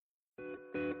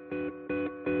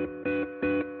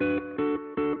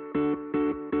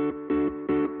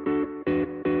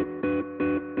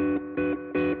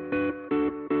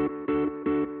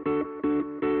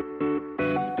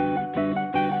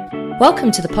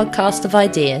Welcome to the podcast of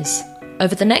Ideas.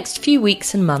 Over the next few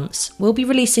weeks and months, we'll be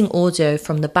releasing audio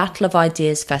from the Battle of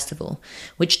Ideas Festival,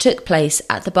 which took place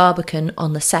at the Barbican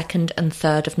on the 2nd and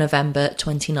 3rd of November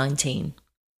 2019.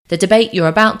 The debate you're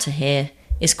about to hear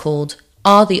is called,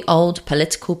 Are the Old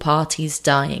Political Parties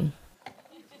Dying?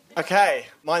 Okay,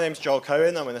 my name's Joel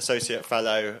Cohen. I'm an Associate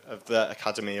Fellow of the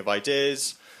Academy of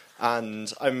Ideas,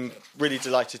 and I'm really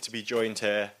delighted to be joined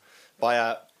here by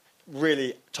a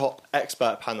really top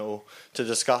expert panel to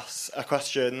discuss a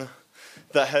question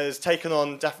that has taken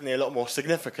on definitely a lot more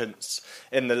significance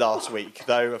in the last week,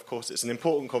 though of course it's an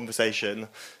important conversation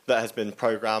that has been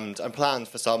programmed and planned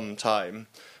for some time.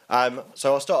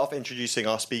 So I'll start off introducing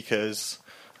our speakers.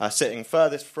 Sitting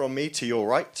furthest from me to your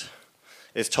right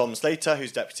is Tom Slater,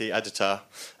 who's Deputy Editor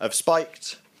of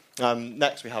Spiked.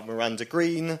 Next we have Miranda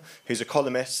Green, who's a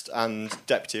columnist and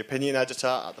Deputy Opinion Editor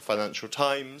at the Financial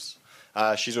Times.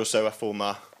 She's also a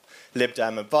former Lib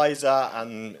Dem advisor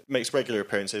and makes regular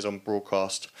appearances on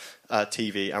broadcast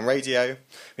TV and radio.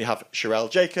 We have Sherelle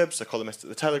Jacobs, a columnist at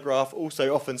The Telegraph,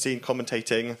 also often seen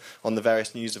commentating on the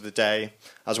various news of the day,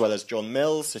 as well as John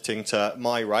Mills, sitting to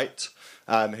my right,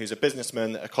 who's a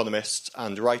businessman, economist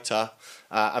and writer,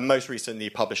 and most recently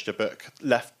published a book,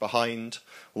 Left Behind,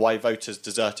 Why Voters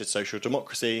Deserted Social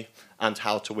Democracy and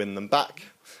How to Win Them Back,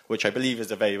 which I believe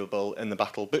is available in the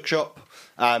Battle Bookshop.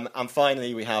 And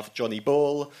finally, we have Johnny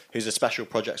Ball, who's a special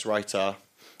projects writer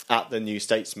at The New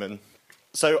Statesman.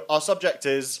 So our subject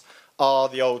is, are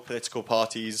the old political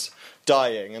parties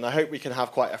dying? And I hope we can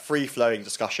have quite a free-flowing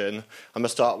discussion. I'm going to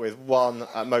start with one,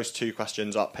 at most two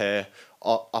questions up here,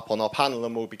 up on our panel,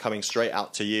 and we'll be coming straight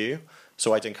out to you.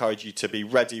 So I'd encourage you to be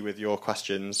ready with your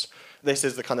questions. This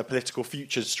is the kind of political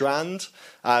futures strand.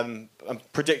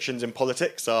 Predictions in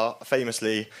politics are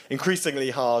famously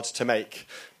increasingly hard to make,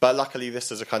 but luckily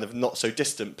this is a kind of not so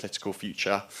distant political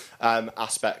future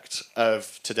aspect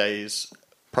of today's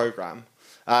programme.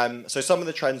 So some of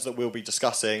the trends that we'll be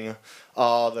discussing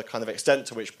are the kind of extent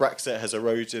to which Brexit has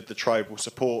eroded the tribal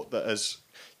support that has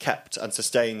kept and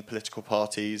sustained political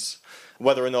parties,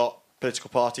 whether or not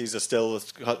political parties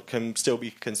can still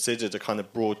be considered a kind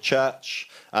of broad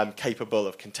church, capable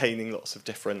of containing lots of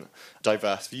different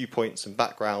diverse viewpoints and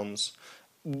backgrounds,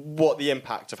 what the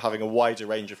impact of having a wider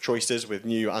range of choices with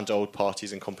new and old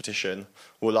parties in competition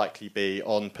will likely be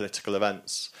on political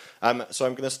events. So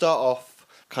I'm going to start off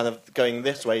kind of going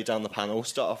this way down the panel,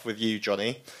 start off with you,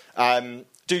 Johnny.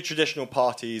 Do traditional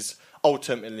parties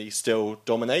ultimately still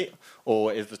dominate,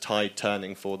 or is the tide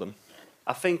turning for them?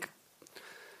 I think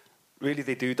really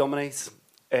they do dominate.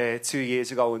 2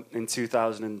 years ago, in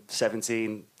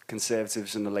 2017,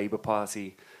 Conservatives and the Labour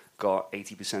Party got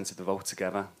 80% of the vote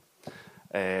together.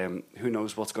 Who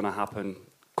knows what's going to happen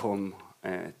come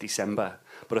December.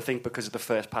 But I think because of the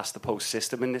first-past-the-post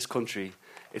system in this country,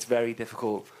 it's very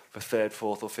difficult for third,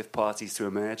 fourth or fifth parties to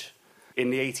emerge.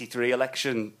 In the 83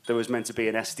 election, there was meant to be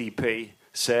an SDP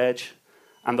surge,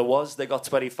 and they got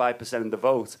 25% of the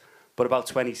vote, but about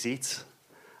 20 seats.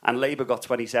 And Labour got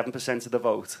 27% of the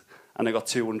vote, and they got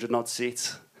 200 odd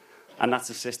seats. And that's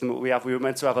the system that we have. We were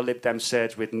meant to have a Lib Dem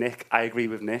surge with Nick. I agree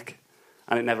with Nick.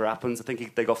 And it never happened. I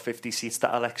think they got 50 seats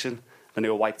that election, and they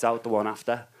were wiped out the one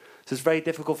after. So it's very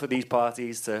difficult for these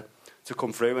parties to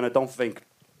come through. And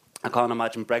I can't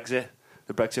imagine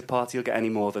the Brexit party will get any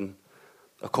more than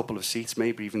a couple of seats,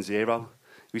 maybe even zero.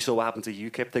 We saw what happened to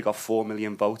UKIP. They got 4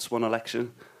 million votes one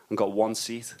election and got 1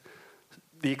 seat.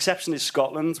 The exception is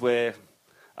Scotland, where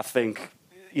I think,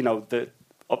 the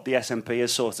SNP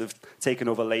has sort of taken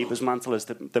over Labour's mantle as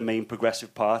the main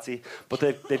progressive party, but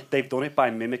they've done it by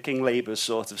mimicking Labour's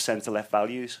sort of centre-left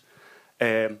values.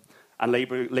 And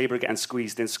Labour are getting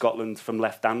squeezed in Scotland from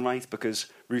left and right because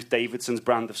Ruth Davidson's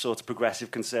brand of sort of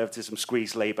progressive conservatism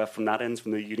squeezed Labour from that end,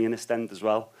 from the unionist end as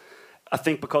well. I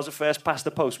think because of first past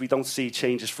the post, we don't see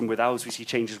changes from without, we see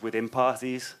changes within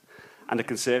parties. And the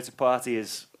Conservative Party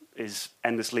is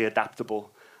endlessly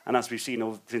adaptable. And as we've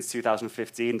seen since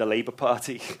 2015, the Labour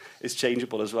Party is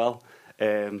changeable as well.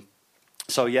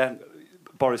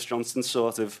 Boris Johnson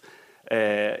sort of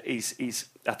I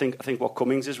think what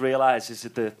Cummings has realised is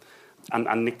that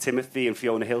and Nick Timothy and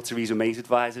Fiona Hill, Theresa May's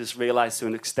advisors, realised to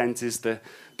an extent is the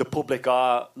public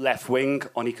are left-wing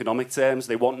on economic terms.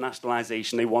 They want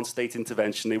nationalisation, they want state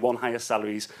intervention, they want higher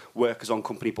salaries, workers on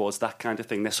company boards, that kind of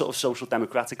thing. They're sort of social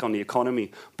democratic on the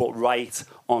economy, but right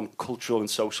on cultural and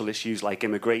social issues like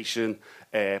immigration,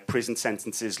 prison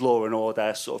sentences, law and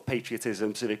order, sort of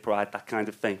patriotism, civic pride, that kind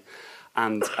of thing.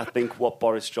 And I think what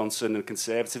Boris Johnson and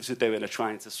Conservatives are doing are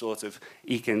trying to sort of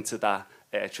eke into that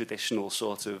traditional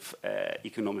sort of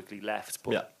economically left,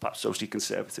 but perhaps socially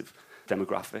conservative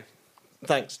demographic.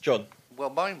 Thanks, John. Well,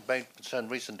 my main concern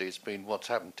recently has been what's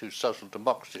happened to social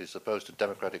democracy as opposed to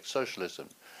democratic socialism.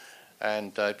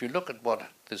 And if you look at what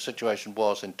the situation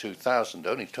was in 2000,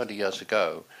 only 20 years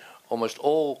ago, almost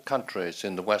all countries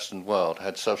in the Western world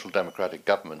had social democratic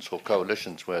governments or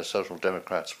coalitions where social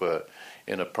democrats were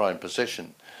in a prime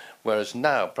position, whereas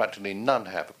now practically none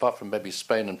have, apart from maybe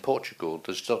Spain and Portugal.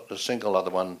 There's not a single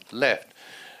other one left.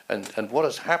 And what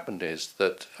has happened is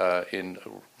that in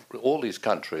all these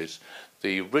countries,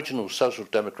 the original Social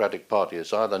Democratic Party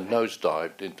has either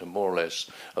nosedived into more or less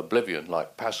oblivion,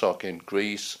 like PASOK in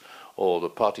Greece or the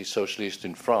Parti Socialiste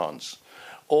in France,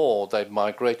 or they've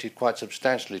migrated quite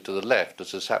substantially to the left,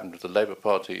 as has happened with the Labour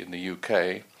Party in the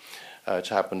UK. It's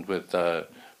happened with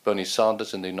Bernie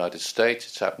Sanders in the United States.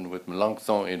 It's happened with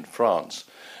Mélenchon in France.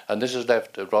 And this has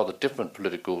left a rather different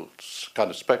political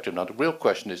kind of spectrum. Now, the real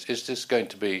question is this going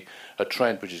to be a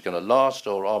trend which is going to last,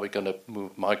 or are we going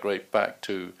to migrate back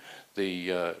to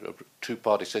the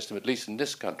two-party system, at least in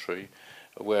this country,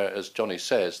 where, as Johnny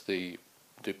says, the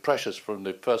pressures from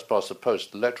the first past the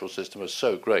post electoral system are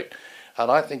so great. And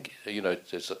I think,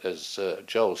 as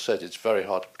Joel said, it's very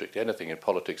hard to predict anything in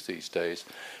politics these days.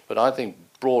 But I think,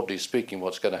 broadly speaking,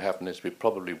 what's going to happen is we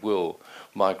probably will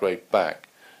migrate back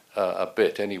a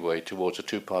bit anyway towards a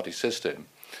two-party system.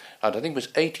 And I think it was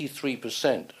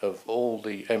 83% of all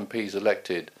the MPs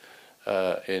elected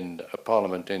in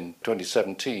Parliament in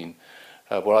 2017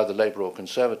 were either Labour or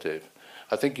Conservative.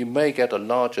 I think you may get a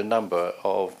larger number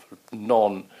of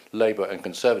non-Labour and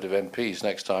Conservative MPs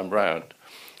next time round.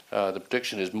 The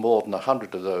prediction is more than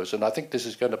 100 of those, and I think this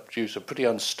is going to produce a pretty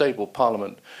unstable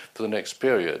Parliament for the next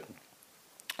period.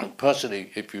 And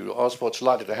personally, if you ask what's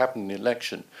likely to happen in the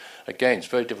election, again, it's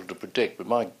very difficult to predict, but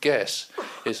my guess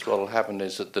is what will happen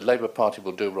is that the Labour Party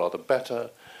will do rather better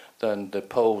than the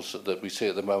polls that we see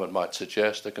at the moment might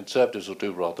suggest. The Conservatives will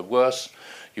do rather worse.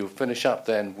 You'll finish up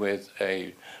then with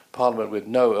a Parliament with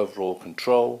no overall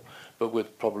control, but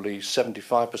with probably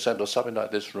 75% or something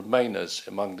like this Remainers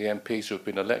among the MPs who have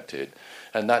been elected.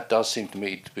 And that does seem to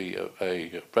me to be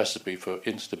a recipe for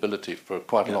instability for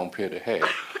quite a long period ahead.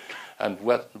 And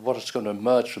what is going to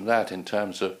emerge from that in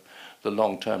terms of the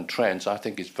long-term trends, I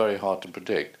think is very hard to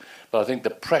predict. But I think the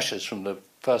pressures from the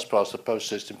first past the post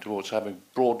system towards having,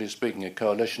 broadly speaking, a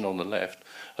coalition on the left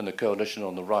and a coalition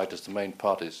on the right as the main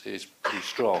parties is pretty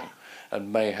strong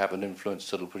and may have an influence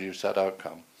that will produce that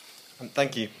outcome.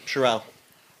 Thank you. Sherelle?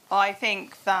 I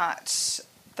think that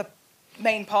the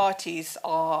main parties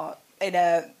are in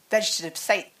a vegetative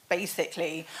state,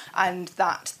 basically, and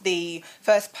that the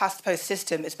first past the post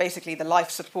system is basically the life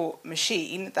support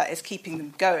machine that is keeping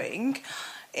them going.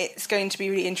 It's going to be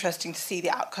really interesting to see the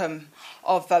outcome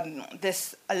of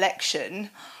this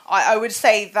election. I would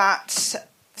say that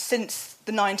since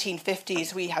the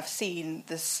 1950s, we have seen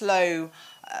the slow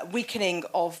weakening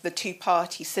of the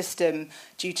two-party system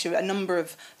due to a number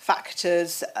of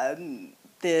factors,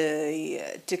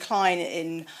 the decline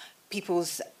in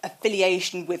people's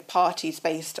affiliation with parties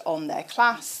based on their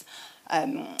class,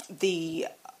 the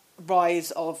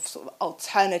rise of sort of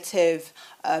alternative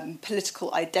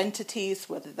political identities,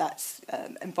 whether that's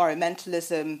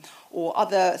environmentalism or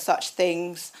other such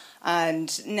things.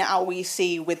 And now we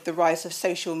see with the rise of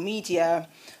social media,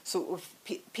 sort of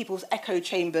people's echo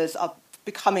chambers are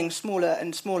becoming smaller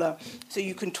and smaller, so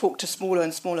you can talk to smaller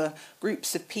and smaller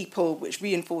groups of people which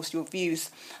reinforce your views,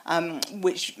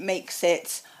 which makes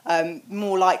it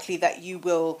more likely that you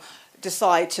will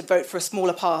decide to vote for a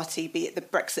smaller party, be it the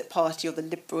Brexit Party or the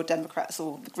Liberal Democrats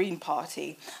or the Green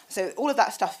Party. So all of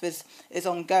that stuff is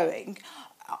ongoing.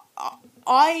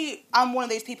 I am one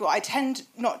of those people, I tend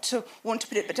not to want to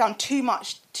put it down too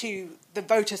much to the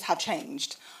voters have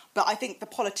changed, but I think the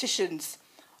politicians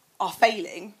are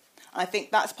failing. I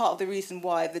think that's part of the reason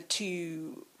why the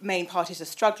two main parties are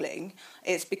struggling.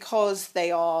 It's because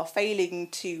they are failing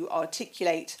to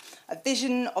articulate a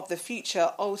vision of the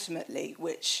future ultimately,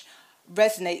 which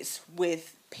resonates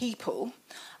with people.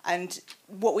 And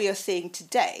what we are seeing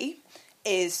today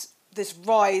is this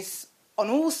rise on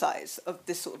all sides of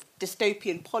this sort of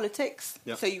dystopian politics.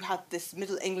 Yep. So you have this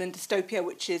Middle England dystopia,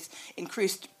 which is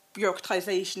increased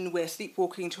bureaucratisation. We're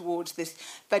sleepwalking towards this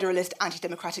federalist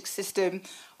anti-democratic system.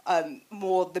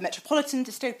 More the metropolitan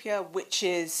dystopia, which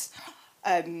is,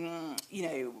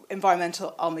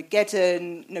 environmental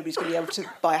Armageddon, nobody's going to be able to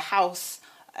buy a house,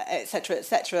 etc.,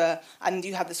 etc. And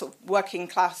you have the sort of working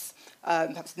class,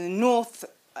 perhaps in the North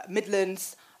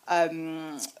Midlands,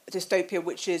 dystopia,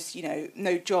 which is,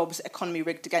 no jobs, economy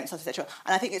rigged against us, etc.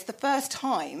 And I think it's the first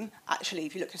time, actually,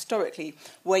 if you look historically,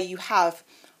 where you have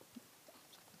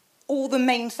all the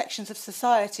main sections of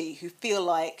society who feel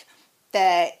like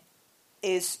there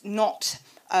is not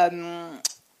a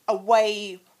a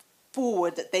way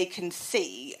forward that they can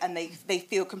see, and they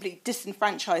feel completely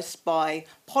disenfranchised by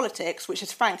politics, which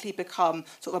has frankly become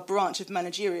sort of a branch of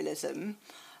managerialism.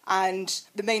 And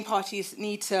the main parties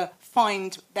need to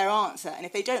find their answer. And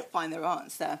if they don't find their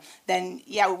answer, then,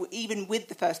 even with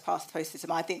the first past the post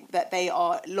system, I think that they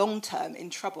are long-term in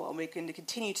trouble, and we're going to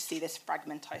continue to see this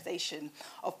fragmentisation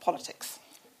of politics.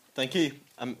 Thank you.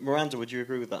 Miranda, would you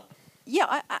agree with that?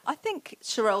 Yeah, I think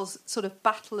Sherelle's sort of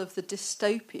battle of the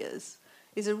dystopias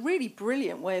is a really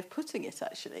brilliant way of putting it,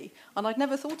 actually. And I'd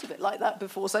never thought of it like that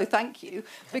before, so thank you.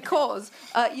 Because,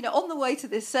 on the way to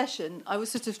this session, I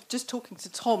was sort of just talking to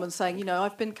Tom and saying,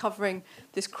 I've been covering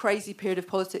this crazy period of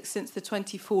politics since the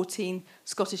 2014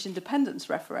 Scottish independence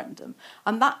referendum.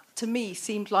 And that, to me,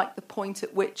 seemed like the point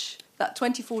at which that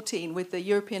 2014, with the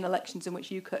European elections in which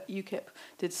UKIP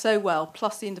did so well,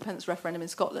 plus the independence referendum in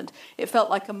Scotland, it felt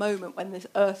like a moment when this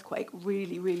earthquake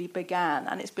really, really began.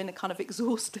 And it's been a kind of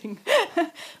exhausting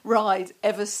ride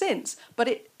ever since. But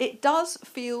it does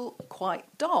feel quite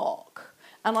dark.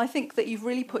 And I think that you've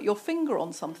really put your finger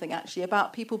on something, actually,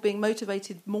 about people being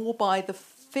motivated more by the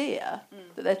fear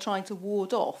that they're trying to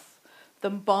ward off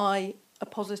than by a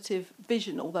positive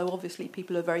vision, although obviously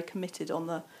people are very committed on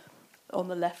the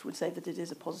left would say that it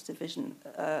is a positive vision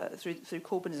through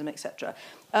Corbynism, etc.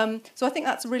 So I think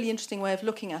that's a really interesting way of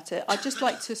looking at it. I'd just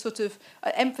like to sort of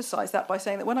emphasise that by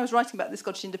saying that when I was writing about the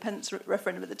Scottish independence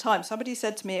referendum at the time, somebody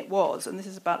said to me it was, and this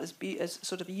is about as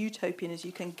sort of utopian as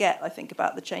you can get, I think,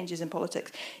 about the changes in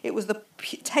politics, it was the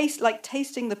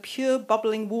tasting the pure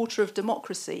bubbling water of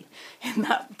democracy in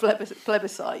that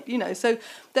plebiscite. So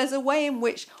there's a way in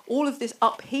which all of this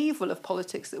upheaval of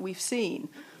politics that we've seen,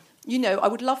 I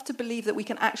would love to believe that we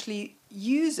can actually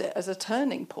use it as a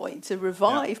turning point to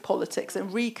revive politics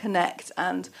and reconnect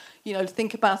and,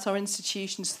 think about our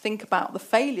institutions, think about the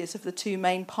failures of the two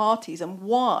main parties and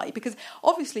why. Because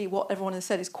obviously what everyone has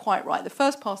said is quite right. The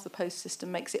first past the post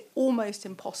system makes it almost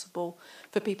impossible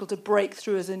for people to break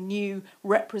through as a new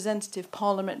representative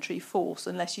parliamentary force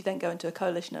unless you then go into a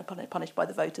coalition and are punished by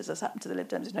the voters, as happened to the Lib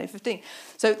Dems in 2015.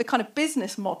 So the kind of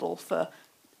business model for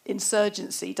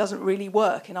insurgency doesn't really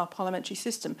work in our parliamentary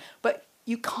system, but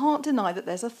you can't deny that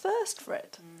there's a thirst for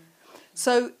it.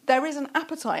 So there is an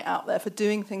appetite out there for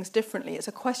doing things differently. It's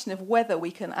a question of whether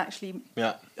we can actually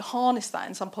harness that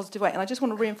in some positive way. And I just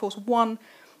want to reinforce one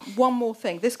more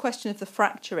thing. This question of the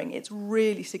fracturing, it's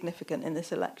really significant in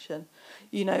this election,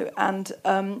 and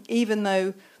even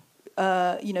though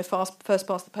first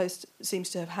past the post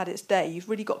seems to have had its day, you've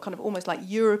really got kind of almost like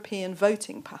European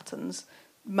voting patterns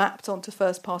mapped onto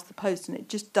first past the post, and it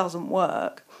just doesn't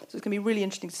work. So it's going to be really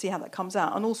interesting to see how that comes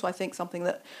out. And also I think something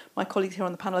that my colleagues here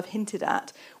on the panel have hinted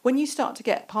at, when you start to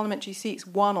get parliamentary seats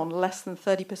won on less than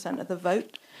 30% of the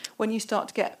vote, when you start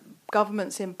to get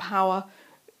governments in power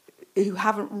who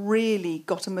haven't really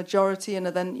got a majority and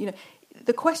are then,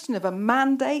 the question of a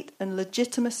mandate and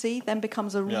legitimacy then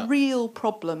becomes a real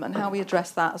problem, and how we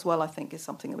address that as well, I think, is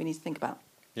something that we need to think about.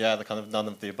 Yeah, the kind of none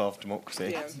of the above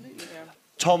democracy. Yeah, absolutely, yeah.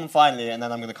 Tom, finally, and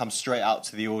then I'm going to come straight out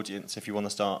to the audience if you want to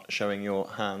start showing your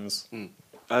hands.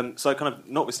 So kind of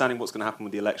notwithstanding what's going to happen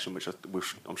with the election, which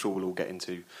I'm sure we'll all get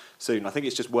into soon, I think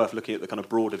it's just worth looking at the kind of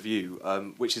broader view,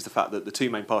 which is the fact that the two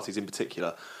main parties in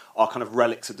particular are kind of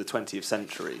relics of the 20th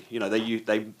century.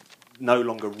 They no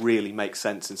longer really make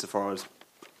sense insofar as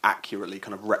accurately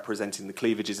kind of representing the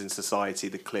cleavages in society,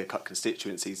 the clear-cut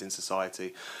constituencies in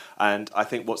society. And I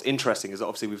think what's interesting is that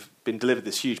obviously we've been delivered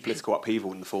this huge political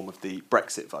upheaval in the form of the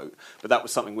Brexit vote, but that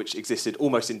was something which existed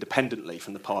almost independently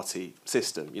from the party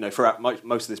system. Throughout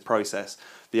most of this process,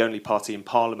 the only party in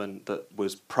Parliament that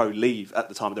was pro-Leave at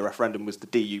the time of the referendum was the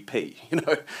DUP. And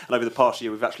over the past year,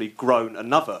 we've actually grown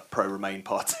another pro-Remain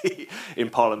party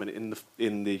in Parliament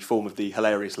in the form of the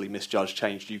hilariously misjudged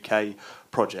Changed UK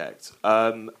project.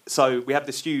 So we have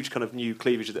this huge kind of new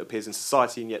cleavage that appears in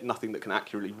society, and yet nothing that can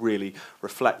accurately really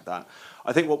reflect that.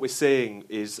 I think what we're seeing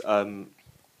is,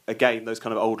 again, those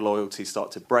kind of old loyalties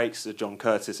start to break. So John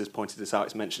Curtis has pointed this out.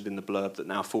 It's mentioned in the blurb that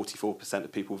now 44%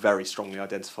 of people very strongly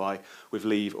identify with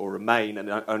Leave or Remain, and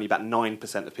only about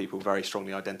 9% of people very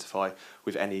strongly identify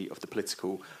with any of the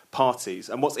political parties.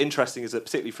 And what's interesting is that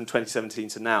particularly from 2017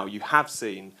 to now, you have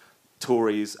seen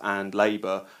Tories and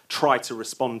Labour try to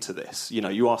respond to this.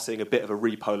 You are seeing a bit of a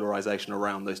repolarisation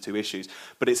around those two issues,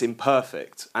 but it's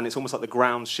imperfect, and it's almost like the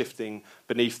ground's shifting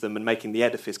beneath them and making the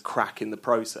edifice crack in the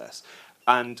process.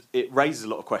 And it raises a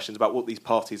lot of questions about what these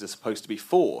parties are supposed to be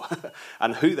for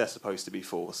and who they're supposed to be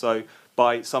for. So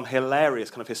by some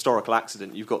hilarious kind of historical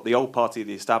accident, you've got the old party of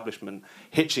the establishment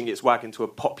hitching its wagon to a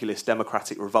populist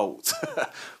democratic revolt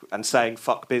and saying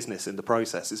fuck business in the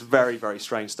process. It's a very, very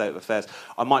strange state of affairs.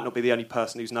 I might not be the only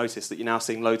person who's noticed that you're now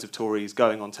seeing loads of Tories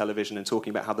going on television and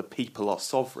talking about how the people are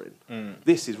sovereign.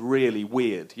 This is really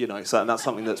weird, so that's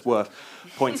something that's worth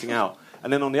pointing out.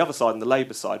 And then on the other side, on the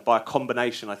Labour side, by a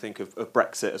combination, I think, of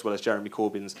Brexit as well as Jeremy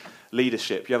Corbyn's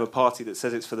leadership, you have a party that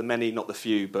says it's for the many, not the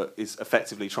few, but is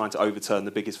effectively trying to overturn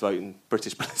the biggest vote in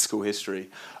British political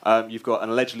history. You've got an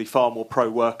allegedly far more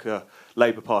pro-worker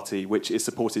Labour Party, which is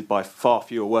supported by far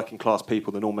fewer working-class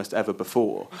people than almost ever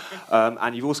before.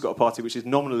 And you've also got a party which is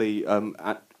nominally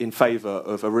in favour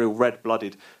of a real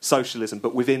red-blooded socialism,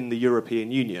 but within the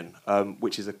European Union,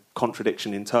 which is a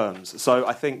contradiction in terms. So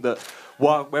I think that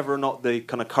whether or not the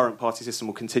kind of current party system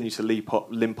will continue to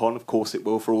limp on, of course it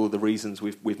will, for all of the reasons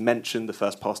we've mentioned, the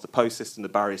first-past-the-post system, the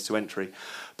barriers to entry.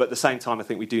 But at the same time, I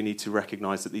think we do need to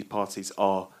recognise that these parties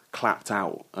are clapped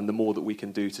out, and the more that we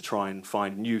can do to try and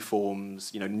find new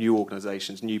forms, new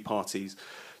organisations, new parties,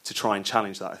 to try and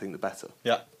challenge that, I think the better.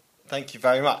 Yeah. Thank you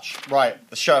very much. Right,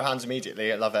 the show of hands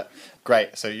immediately. I love it.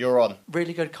 Great, so you're on.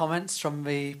 Really good comments from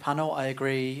the panel. I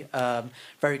agree.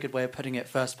 Very good way of putting it.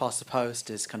 First past the post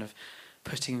is kind of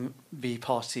putting the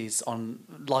parties on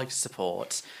life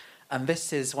support. And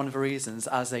this is one of the reasons,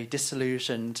 as a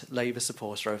disillusioned Labour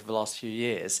supporter over the last few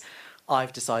years,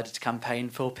 I've decided to campaign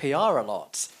for PR a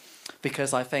lot.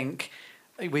 Because I think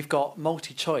we've got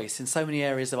multi-choice in so many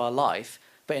areas of our life,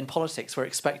 but in politics we're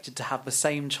expected to have the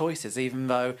same choices, even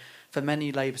though for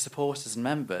many Labour supporters and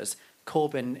members,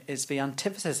 Corbyn is the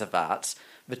antithesis of that,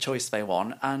 the choice they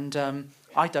want, and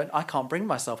I can't bring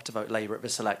myself to vote Labour at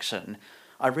this election.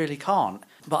 I really can't.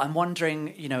 But I'm wondering,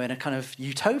 in a kind of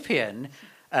utopian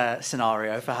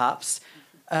scenario, perhaps,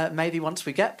 maybe once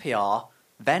we get PR,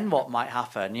 then what might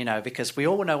happen, because we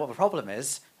all know what the problem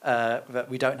is, that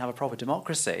we don't have a proper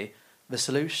democracy. The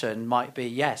solution might be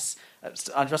yes.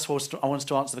 I wanted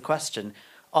to answer the question: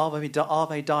 Are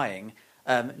they dying?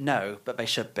 No, but they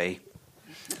should be.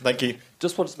 Thank you.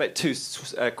 Just wanted to make two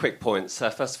quick points.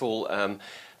 First of all,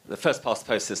 the first past the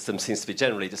post system seems to be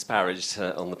generally disparaged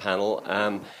on the panel.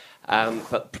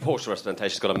 But proportional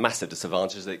representation has got a massive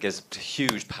disadvantage. That it gives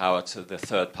huge power to the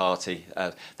third party.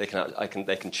 They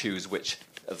can choose which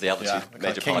of the other two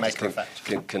major parties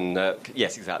can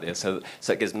yes, exactly. So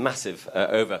it gives massive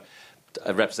over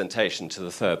representation to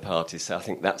the third party. So I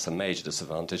think that's a major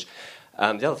disadvantage.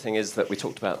 The other thing is that we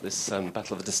talked about this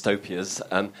battle of the dystopias,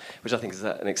 which I think is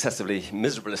an excessively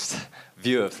miserabilist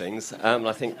view of things.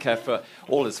 I think for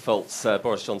all his faults,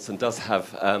 Boris Johnson does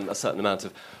have a certain amount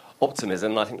of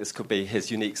optimism, and I think this could be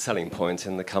his unique selling point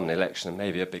in the coming election and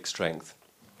maybe a big strength.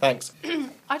 Thanks.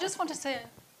 I just want to say,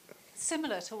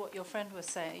 similar to what your friend was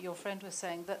saying,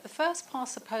 that the first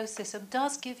past the post system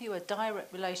does give you a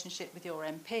direct relationship with your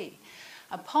MP.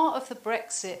 And part of the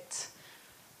Brexit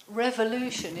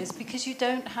revolution is because you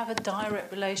don't have a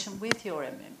direct relation with your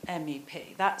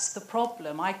MEP. That's the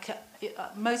problem.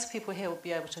 Most people here will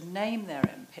be able to name their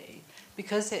MP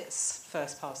because it's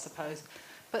first past the post,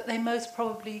 but they most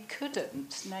probably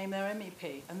couldn't name their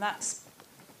MEP, and that's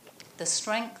the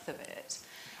strength of it.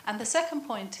 And the second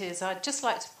point is, I'd just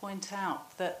like to point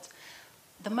out that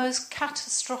the most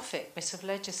catastrophic bit of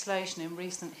legislation in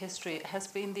recent history has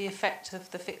been the effect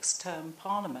of the Fixed Term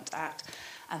Parliament Act,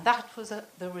 and that was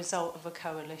the result of a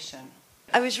coalition.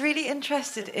 I was really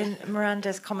interested in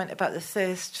Miranda's comment about the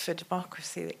thirst for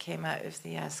democracy that came out of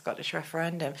the Scottish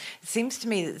referendum. It seems to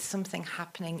me that there's something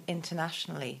happening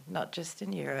internationally, not just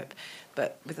in Europe,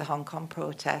 but with the Hong Kong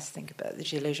protests, think about the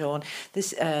Gilets jaunes,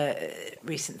 this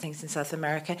recent things in South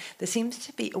America. There seems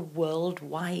to be a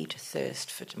worldwide thirst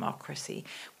for democracy,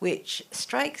 which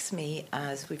strikes me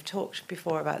as, we've talked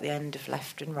before about the end of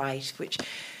left and right, which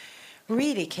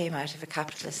really came out of a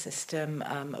capitalist system,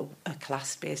 a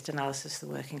class-based analysis of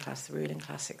the working class, the ruling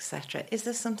class, etc. Is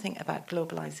there something about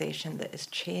globalisation that is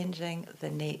changing the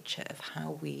nature of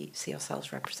how we see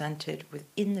ourselves represented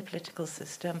within the political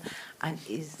system? And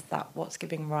is that what's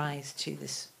giving rise to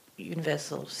this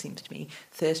universal, seems to me,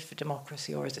 thirst for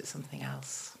democracy, or is it something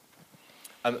else?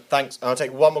 Thanks. I'll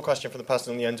take one more question from the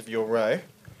person on the end of your row.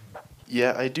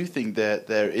 Yeah, I do think that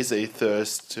there is a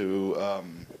thirst to,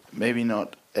 maybe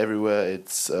not everywhere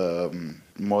it's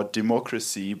more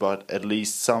democracy, but at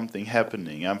least something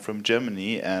happening. I'm from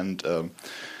Germany, and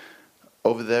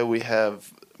over there we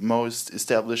have most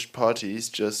established parties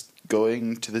just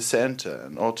going to the center,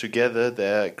 and altogether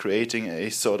they're creating a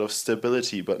sort of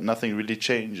stability, but nothing really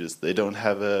changes. They don't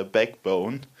have a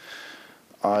backbone.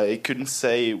 I couldn't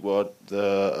say what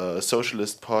the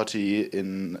Socialist Party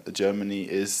in Germany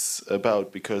is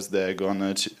about, because they're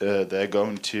going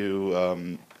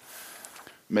to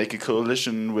make a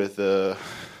coalition with the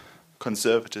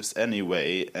Conservatives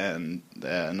anyway, and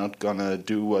they're not gonna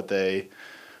do what they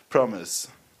promise.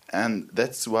 And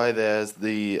that's why there's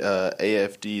the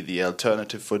AfD, the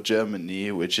Alternative for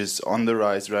Germany, which is on the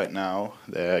rise right now.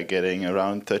 They're getting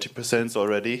around 30%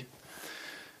 already.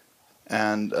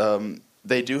 And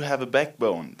they do have a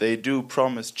backbone. They do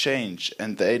promise change,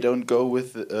 and they don't go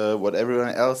with what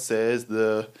everyone else says.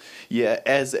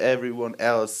 As everyone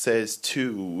else says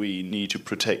too, we need to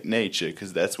protect nature,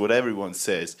 because that's what everyone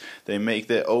says. They make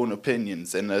their own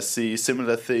opinions, and I see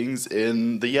similar things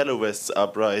in the Yellow Vests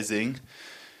uprising,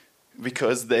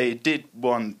 because they did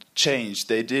want change.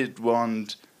 They did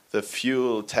want the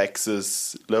fuel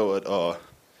taxes lowered, or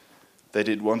they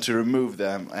did want to remove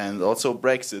them, and also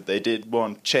Brexit. They did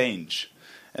want change,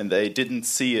 and they didn't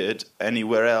see it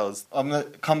anywhere else. I'm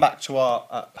going to come back to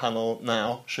our panel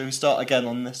now. Should we start again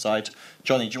on this side?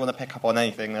 Johnny, do you want to pick up on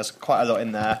anything? There's quite a lot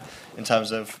in there in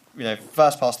terms of,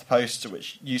 first past the post,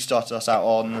 which you started us out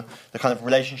on, the kind of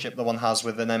relationship that one has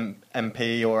with an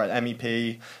MP or an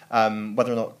MEP,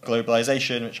 whether or not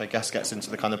globalisation, which I guess gets into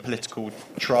the kind of political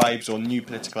tribes or new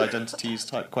political identities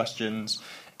type questions,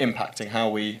 impacting how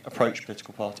we approach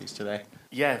political parties today.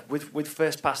 Yeah, with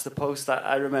first past the post,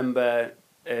 I remember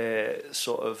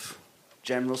sort of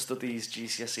general studies,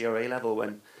 GCSE or A-level,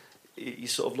 when you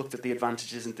sort of looked at the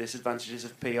advantages and disadvantages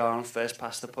of PR and first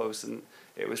past the post, and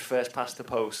it was first past the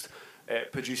post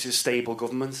produces stable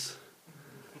governments,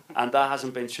 and that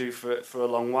hasn't been true for a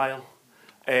long while.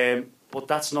 But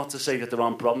that's not to say that there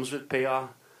aren't problems with PR.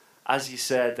 As you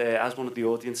said, as one of the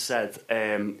audience said,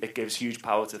 it gives huge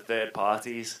power to third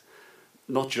parties.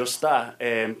 Not just that,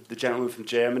 the gentleman from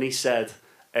Germany said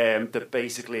that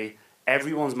basically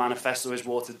everyone's manifesto is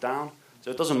watered down.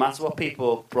 So it doesn't matter what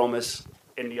people promise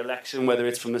in the election, whether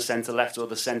it's from the centre-left or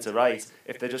the centre-right,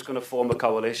 if they're just going to form a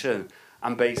coalition.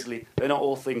 And basically, they're not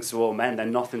all things to all men, they're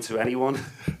nothing to anyone.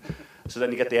 So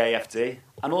then you get the AfD.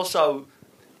 And also,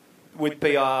 with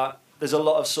PR, there's a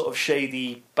lot of sort of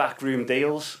shady backroom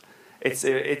deals.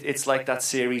 It's like that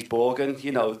series Borgen.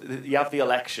 You have the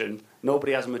election,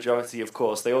 nobody has a majority, of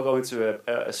course. They all go into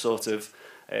a sort of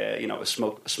a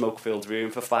smoke-filled room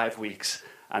for 5 weeks,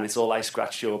 and it's all I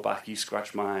scratch your back, you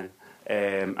scratch mine,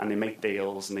 and they make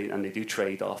deals and they do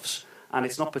trade-offs, and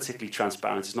it's not particularly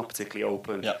transparent, it's not particularly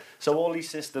open. Yep. So all these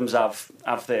systems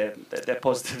have their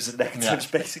positives and negatives,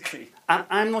 basically. And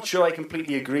I'm not sure I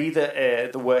completely agree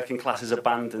that the working class has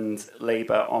abandoned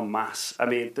Labour en masse. I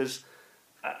mean,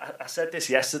 I said this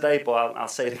yesterday, but I'll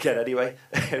say it again anyway.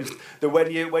 That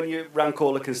when you rank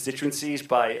all the constituencies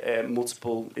by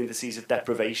multiple indices of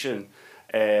deprivation,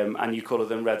 and you colour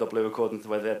them red or blue according to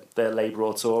whether they're Labour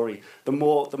or Tory,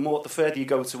 the further you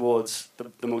go towards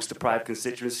the most deprived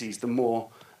constituencies, the more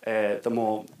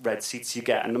red seats you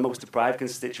get. And the most deprived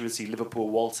constituency, Liverpool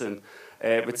Walton,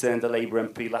 returned a Labour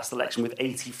MP last election with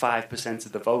 85%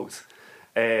 of the vote.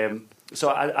 So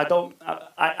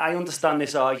I understand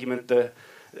this argument that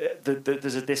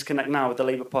there's a disconnect now with the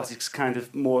Labour Party. It's kind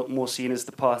of more seen as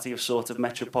the party of sort of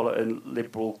metropolitan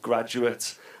liberal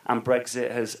graduates, and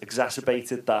Brexit has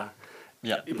exacerbated that.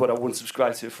 Yeah, but I wouldn't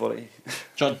subscribe to it fully.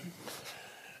 John?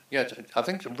 Yeah, I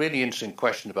think it's a really interesting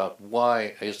question about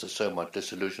why is there so much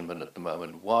disillusionment at the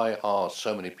moment? Why are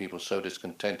so many people so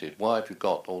discontented? Why have you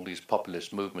got all these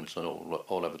populist movements all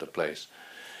over the place?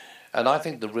 And I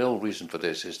think the real reason for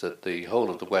this is that the whole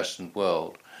of the Western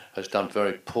world has done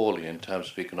very poorly in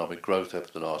terms of economic growth over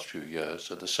the last few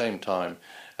years, at the same time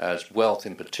as wealth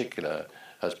in particular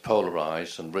has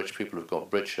polarised and rich people have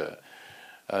got richer.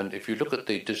 And if you look at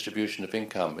the distribution of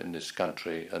income in this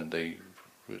country and the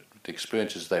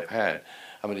experiences they've had,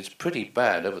 I mean, it's pretty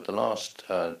bad. Over the last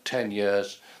 10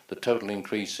 years, the total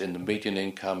increase in the median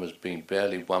income has been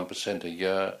barely 1% a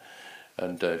year.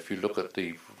 And if you look at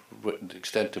the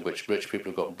extent to which rich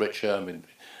people have got richer, I mean,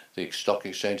 the stock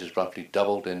exchange has roughly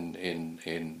doubled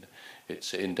in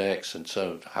its index, and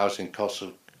so housing costs,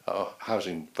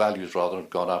 housing values rather, have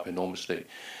gone up enormously.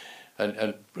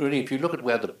 And really, if you look at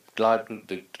where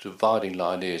the dividing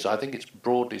line is, I think it's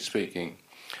broadly speaking,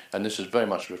 and this is very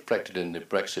much reflected in the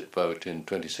Brexit vote in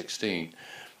 2016,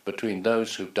 between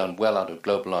those who've done well out of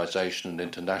globalisation and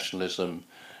internationalism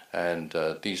and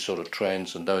these sort of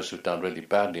trends, and those who've done really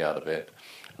badly out of it.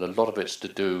 And a lot of it's to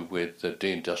do with the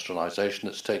deindustrialisation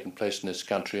that's taken place in this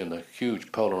country and the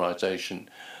huge polarisation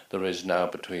there is now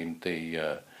between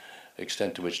the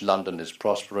extent to which London is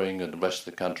prospering and the rest of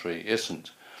the country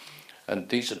isn't. And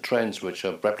these are trends which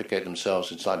replicate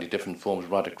themselves in slightly different forms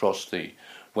right across the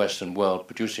Western world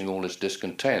producing all this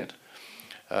discontent.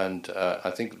 And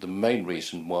I think the main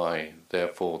reason why,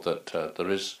 therefore, that there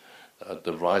is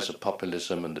the rise of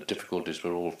populism and the difficulties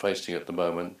we're all facing at the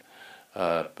moment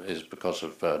is because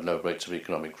of low rates of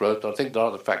economic growth. I think there are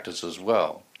other factors as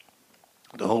well.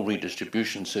 The whole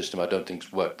redistribution system I don't think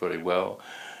has worked very well.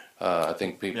 I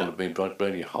think people have been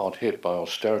really hard hit by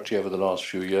austerity over the last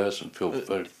few years and feel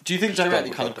very... Do you think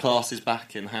directly kind of classes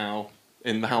back in how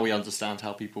we understand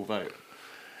how people vote?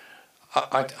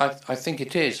 I think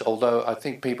it is, although I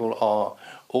think people are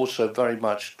also very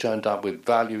much turned up with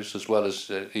values as well as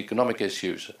economic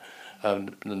issues.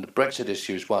 And the Brexit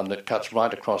issue is one that cuts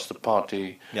right across the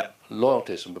party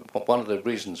loyalties. And one of the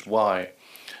reasons why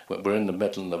we're in the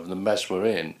middle of the mess we're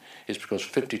in is because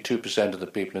 52% of the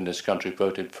people in this country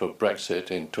voted for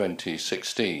Brexit in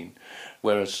 2016,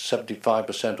 whereas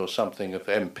 75% or something of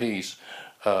MPs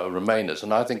Remainers.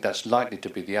 And I think that's likely to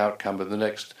be the outcome of the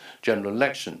next general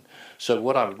election. So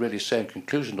what I would really say in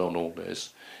conclusion on all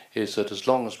this is that as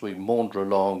long as we maunder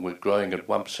along with growing at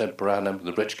 1% per annum,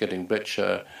 the rich getting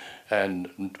richer,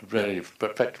 and really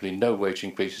effectively no wage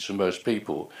increases for most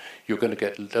people, you're going to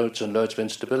get loads and loads of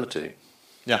instability.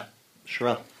 Yeah,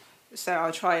 sure. So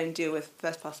I'll try and deal with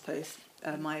first past post,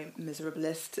 my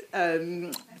miserablest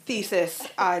thesis,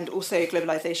 and also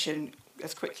globalisation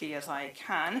as quickly as I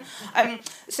can.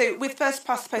 So with first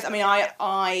past post, I mean,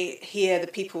 I hear the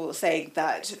people saying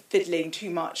that fiddling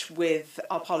too much with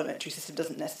our parliamentary system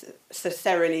doesn't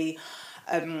necessarily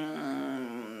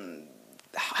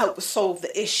help solve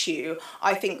the issue.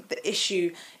 I think the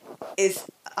issue is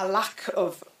a lack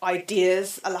of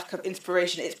ideas, a lack of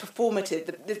inspiration. It's performative.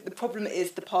 The problem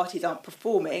is the parties aren't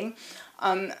performing.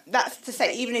 That's to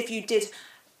say, even if you did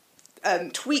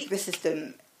tweak the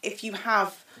system, if you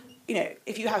have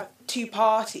two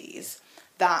parties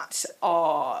that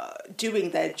are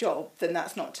doing their job, then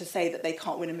that's not to say that they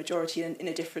can't win a majority in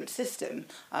a different system,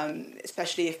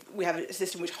 especially if we have a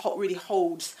system which really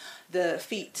holds their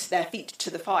feet to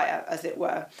the fire, as it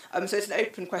were. So it's an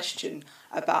open question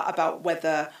about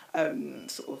whether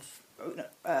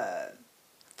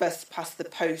first past the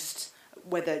post,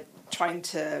 whether trying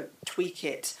to tweak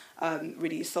it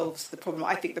really solves the problem.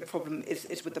 I think the problem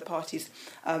is with the parties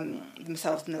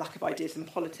themselves and the lack of ideas in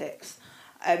politics.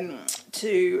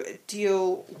 To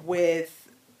deal with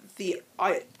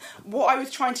what I was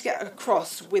trying to get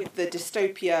across with the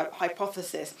dystopia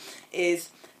hypothesis is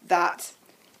that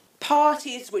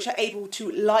parties which are able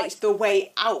to light the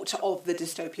way out of the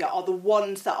dystopia are the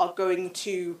ones that are going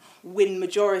to win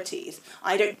majorities.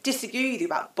 I don't disagree with you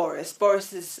about Boris.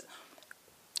 Boris's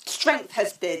strength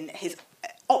has been his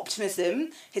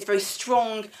optimism, his very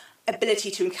strong ability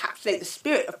to encapsulate the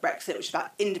spirit of Brexit, which is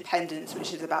about independence,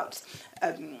 which is about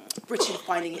Britain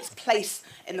finding its place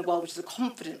in the world, which is a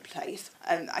confident place.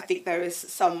 And I think there is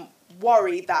some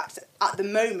worry that at the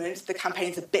moment the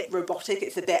campaign's a bit robotic.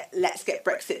 It's a bit, let's get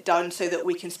Brexit done so that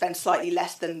we can spend slightly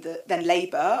less than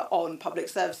Labour on public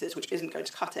services, which isn't going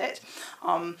to cut it.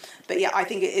 But yeah, I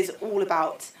think it is all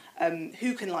about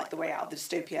who can light the way out of the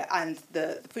dystopia, and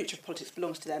the future of politics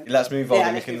belongs to them. Let's move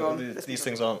on. These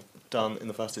things aren't done in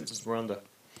the first instance. Miranda.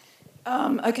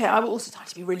 Okay, I will also try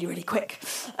to be really, really quick.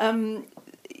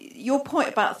 Your point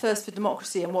about thirst for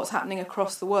democracy and what's happening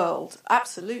across the world,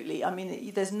 absolutely. I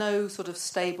mean, there's no sort of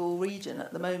stable region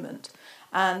at the moment.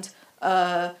 And,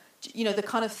 the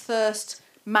kind of thirst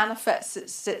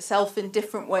manifests itself in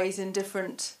different ways in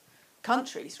different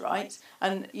countries, right?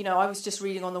 And, I was just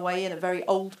reading on the way in a very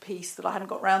old piece that I hadn't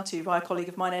got round to by a colleague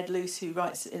of mine, Ed Luce, who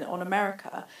writes on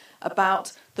America,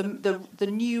 about the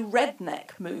new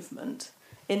redneck movement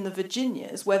in the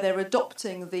Virginias, where they're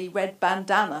adopting the red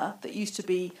bandana that used to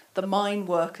be the mine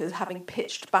workers having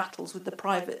pitched battles with the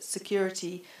private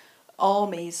security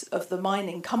armies of the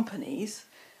mining companies,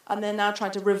 and they're now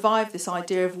trying to revive this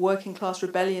idea of working class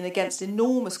rebellion against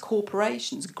enormous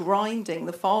corporations grinding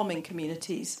the farming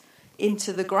communities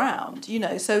into the ground.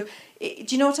 So do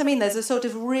you know what I mean? There's a sort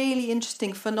of really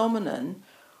interesting phenomenon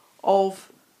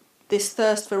of this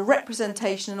thirst for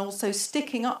representation and also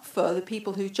sticking up for the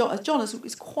people who... John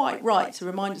is quite right to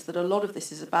remind us that a lot of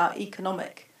this is about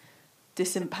economic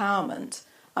disempowerment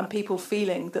and people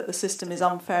feeling that the system is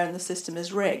unfair and the system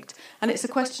is rigged. And it's a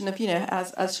question of,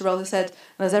 as Sherelle has said,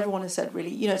 and as everyone has said,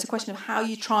 really, it's a question of how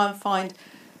you try and find,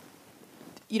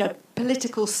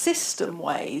 political system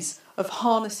ways of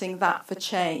harnessing that for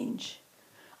change.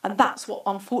 And that's what,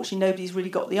 unfortunately, nobody's really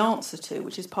got the answer to,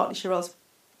 which is partly Sherelle's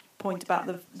point about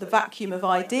the vacuum of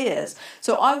ideas.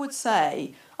 So I would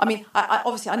say I mean, I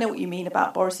obviously I know what you mean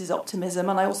about Boris's optimism,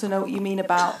 and I also know what you mean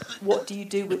about what do you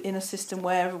do in a system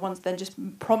where everyone's then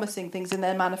just promising things in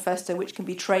their manifesto which can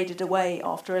be traded away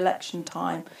after election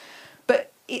time.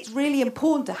 But it's really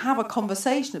important to have a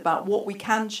conversation about what we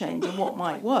can change and what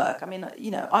might work. I mean,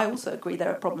 I also agree there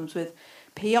are problems with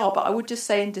PR, but I would just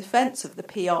say in defence of the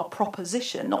PR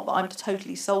proposition, not that I'm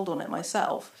totally sold on it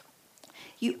myself,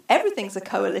 everything's a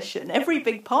coalition. Every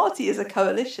big party is a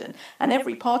coalition, and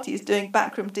every party is doing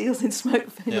backroom deals in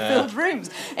smoke-filled rooms.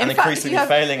 And increasingly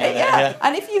failing at it. Yeah.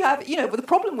 And if you have, but the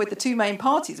problem with the two main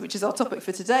parties, which is our topic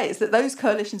for today, is that those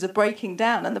coalitions are breaking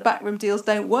down, and the backroom deals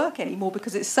don't work anymore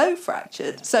because it's so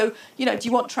fractured. So, do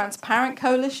you want transparent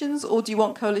coalitions, or do you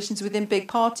want coalitions within big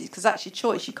parties? Because that's your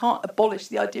choice. You can't abolish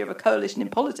the idea of a coalition in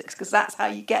politics, because that's how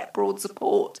you get broad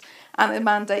support and a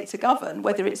mandate to govern,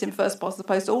 whether it's in first past the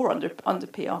post or under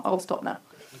PR. I'll stop now.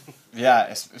 Yeah,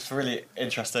 it's really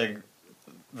interesting,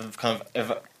 the kind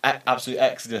of absolute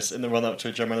exodus in the run-up to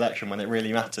a general election when it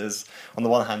really matters. On the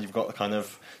one hand, you've got the kind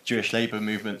of Jewish Labour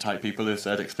movement type people who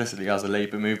said explicitly as a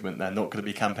Labour movement they're not going to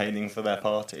be campaigning for their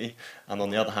party, and on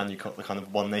the other hand, you've got the kind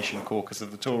of One Nation caucus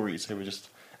of the Tories who were just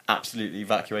absolutely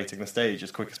evacuating the stage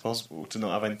as quick as possible to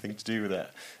not have anything to do with it,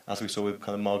 as we saw with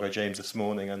kind of Margot James this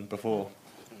morning and before.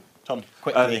 Tom,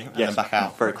 quickly, and then back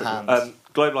out. Very quickly.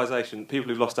 Globalisation, people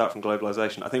who've lost out from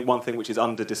globalisation, I think one thing which is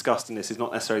under-discussed in this is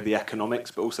not necessarily the economics,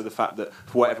 but also the fact that,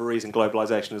 for whatever reason,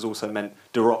 globalisation has also meant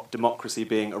democracy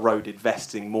being eroded,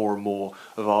 vesting more and more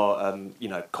of our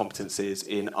competencies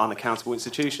in unaccountable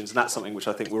institutions, and that's something which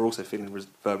I think we're also feeling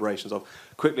reverberations of.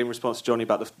 Quickly, in response to Johnny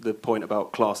about the point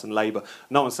about class and Labour,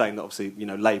 no one's saying that obviously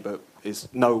Labour is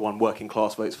no one working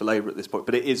class votes for Labour at this point,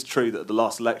 but it is true that at the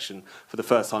last election, for the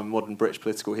first time in modern British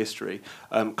political history,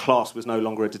 class was no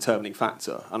longer a determining factor.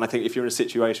 And I think if you're in a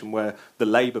situation where the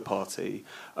Labour Party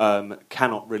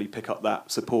cannot really pick up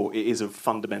that support, it is a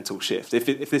fundamental shift. If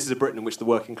this is a Britain in which the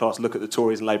working class look at the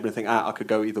Tories and Labour and think, I could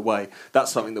go either way,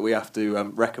 that's something that we have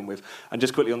to reckon with. And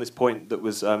just quickly on this point that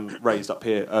was raised up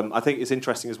here, I think it's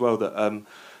interesting as well that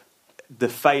the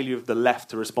failure of the left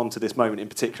to respond to this moment in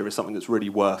particular is something that's really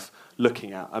worth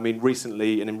looking at. I mean,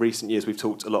 recently and in recent years, we've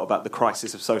talked a lot about the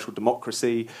crisis of social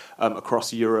democracy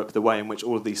across Europe, the way in which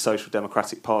all of these social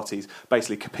democratic parties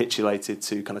basically capitulated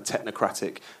to kind of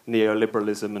technocratic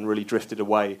neoliberalism and really drifted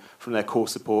away from their core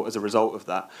support as a result of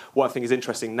that. What I think is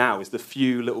interesting now is the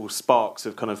few little sparks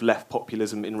of kind of left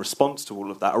populism in response to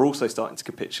all of that are also starting to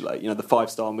capitulate. The Five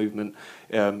Star Movement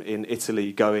in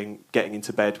Italy getting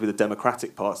into bed with the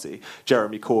Democratic Party,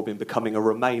 Jeremy Corbyn becoming a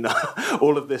Remainer.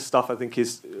 All of this stuff, I think,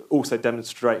 is also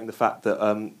demonstrating the fact that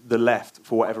the left,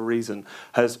 for whatever reason,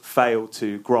 has failed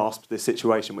to grasp this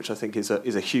situation, which I think is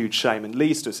a huge shame and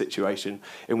leads to a situation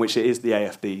in which it is the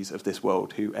AFBs of this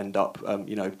world who end up,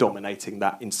 dominating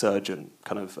that insurgent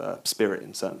kind of spirit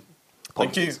in certain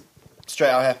politics. Thank you. Straight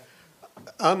out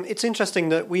here. It's interesting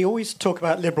that we always talk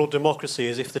about liberal democracy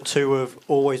as if the two have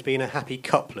always been a happy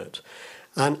couplet.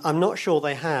 And I'm not sure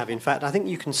they have. In fact, I think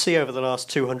you can see over the last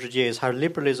 200 years how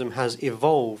liberalism has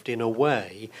evolved in a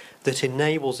way that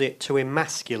enables it to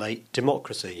emasculate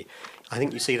democracy. I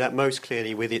think you see that most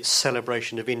clearly with its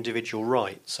celebration of individual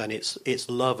rights and its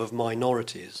love of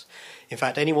minorities. In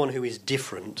fact, anyone who is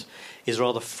different is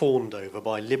rather fawned over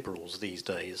by liberals these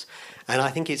days. And I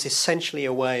think it's essentially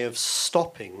a way of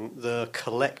stopping the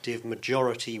collective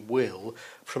majority will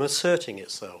from asserting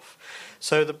itself.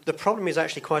 So the problem is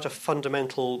actually quite a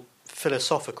fundamental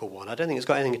philosophical one. I don't think it's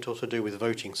got anything at all to do with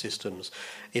voting systems.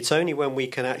 It's only when we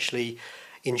can actually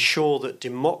ensure that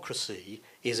democracy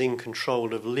is in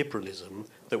control of liberalism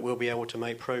that we'll be able to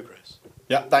make progress.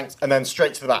 Yeah, thanks. And then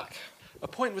straight to the back. A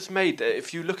point was made that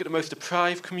if you look at the most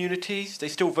deprived communities, they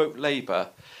still vote Labour.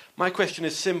 My question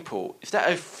is simple. Is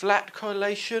that a flat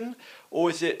correlation, or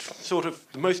is it sort of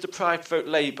the most deprived vote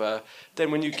Labour, then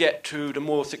when you get to the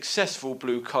more successful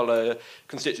blue-collar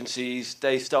constituencies,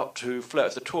 they start to flirt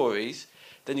with the Tories,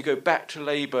 then you go back to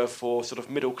Labour for sort of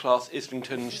middle-class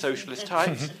Islington socialist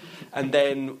types, and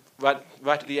then right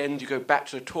at the end you go back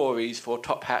to the Tories for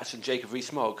top hats and Jacob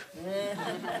Rees-Mogg?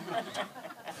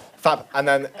 Fab. And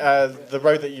then the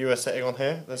row that you were sitting on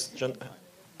here, there's John.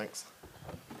 Thanks.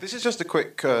 This is just a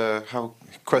quick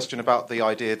question about the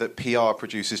idea that PR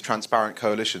produces transparent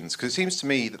coalitions, because it seems to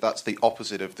me that that's the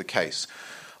opposite of the case.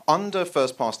 Under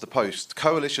first past the post,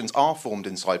 coalitions are formed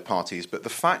inside parties, but the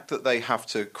fact that they have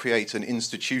to create an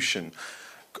institution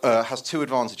has two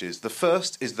advantages. The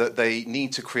first is that they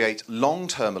need to create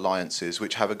long-term alliances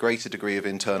which have a greater degree of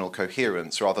internal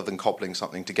coherence rather than cobbling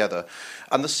something together.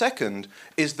 And the second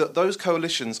is that those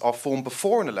coalitions are formed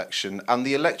before an election and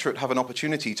the electorate have an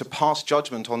opportunity to pass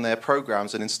judgment on their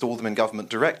programmes and install them in government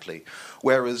directly,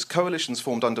 whereas coalitions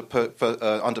formed under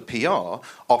PR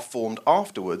are formed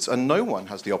afterwards and no one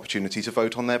has the opportunity to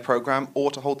vote on their programme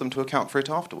or to hold them to account for it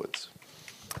afterwards.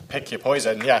 Pick your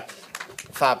poison, yeah.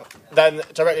 Fab. Then,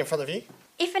 directly in front of you.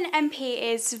 If an MP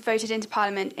is voted into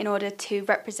Parliament in order to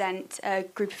represent a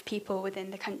group of people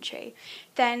within the country,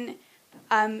 then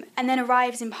and then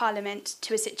arrives in Parliament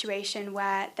to a situation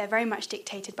where they're very much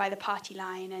dictated by the party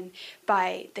line and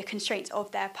by the constraints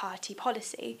of their party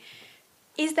policy,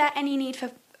 is there any need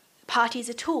for parties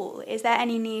at all? Is there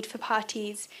any need for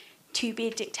parties to be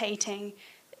dictating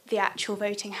the actual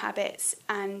voting habits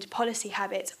and policy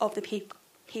habits of the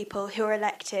people who are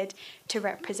elected to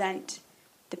represent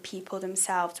the people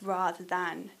themselves rather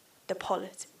than the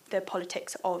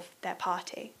politics of their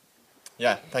party?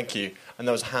 Yeah, thank you. And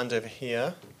there was a hand over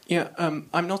here. Yeah,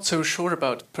 I'm not so sure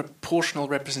about proportional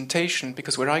representation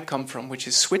because where I come from, which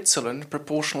is Switzerland,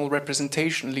 proportional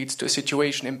representation leads to a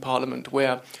situation in Parliament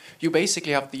where you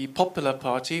basically have the popular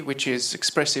party, which is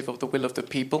expressive of the will of the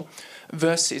people,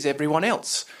 versus everyone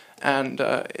else. And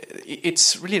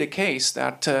it's really the case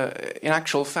that, in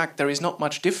actual fact, there is not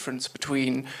much difference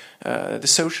between the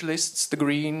socialists, the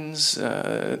Greens,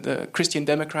 the Christian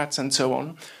Democrats, and so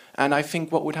on. And I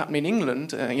think what would happen in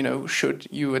England, should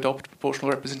you adopt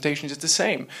proportional representation, is the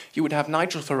same. You would have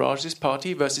Nigel Farage's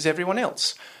party versus everyone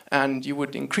else. And you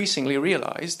would increasingly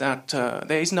realise that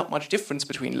there is not much difference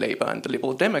between Labour and the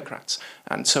Liberal Democrats,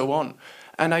 and so on.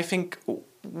 And I think,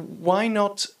 why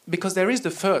not? Because there is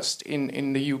the first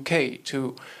in the UK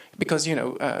to... Because,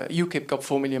 UKIP got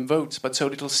 4 million votes, but so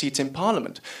little seats in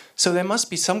Parliament. So there must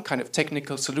be some kind of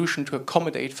technical solution to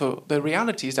accommodate for the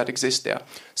realities that exist there.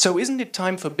 So isn't it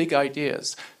time for big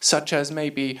ideas, such as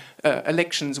maybe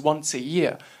elections once a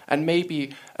year, and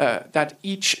maybe that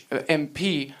each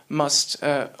MP must be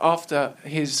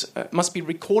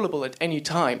recallable at any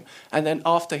time, and then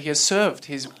after he has served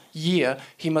his year,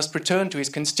 he must return to his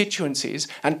constituencies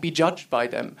and be judged by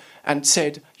them and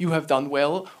said, you have done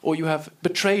well or you have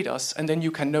betrayed us, and then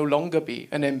you can no longer be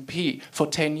an MP for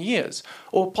 10 years.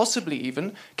 Or possibly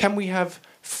even, can we have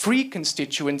 3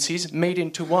 constituencies made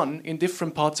into one in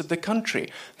different parts of the country?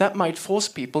 That might force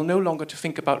people no longer to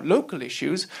think about local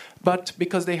issues, but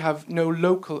because they have no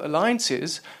local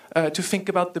alliances, to think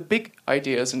about the big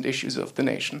ideas and issues of the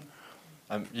nation.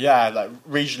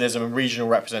 Regionalism and regional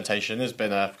representation has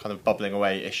been a kind of bubbling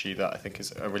away issue that I think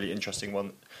is a really interesting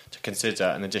one to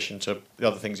consider, in addition to the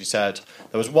other things you said.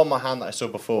 There was one more hand that I saw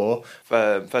before.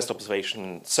 First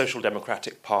observation, social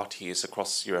democratic parties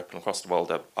across Europe and across the world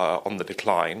are on the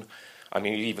decline. I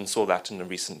mean, you even saw that in the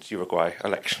recent Uruguay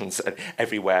elections.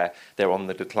 Everywhere they're on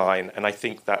the decline, and I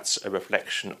think that's a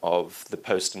reflection of the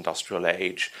post-industrial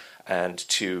age, and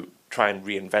to try and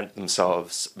reinvent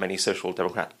themselves, many social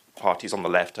democratic parties on the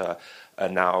left are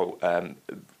now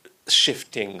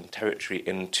shifting territory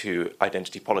into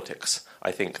identity politics.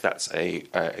 I think that's a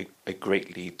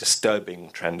greatly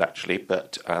disturbing trend, actually,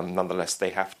 but nonetheless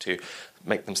they have to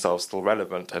make themselves still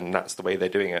relevant, and that's the way they're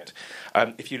doing it.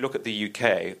 If you look at the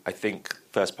UK, I think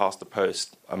first past the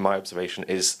post, my observation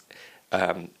is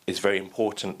a very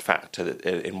important factor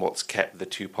in what's kept the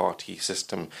two-party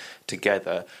system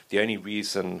together. The only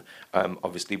reason,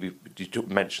 obviously, you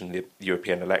mentioned the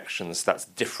European elections, that's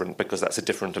different because that's a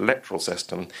different electoral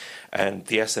system. And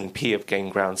the SNP have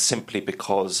gained ground simply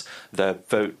because the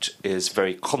vote is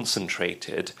very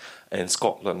concentrated in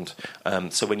Scotland.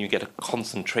 So when you get a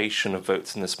concentration of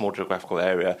votes in a small geographical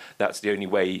area, that's the only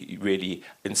way really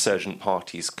insurgent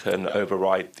parties can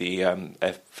override the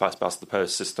first past the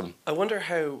post system. I wonder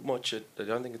how much, I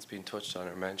don't think it's been touched on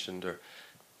or mentioned, or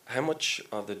how much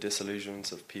of the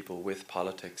disillusionment of people with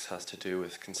politics has to do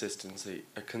with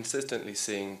consistently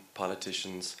seeing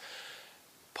politicians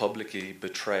publicly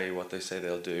betray what they say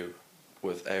they'll do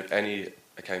without any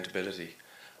accountability,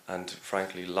 and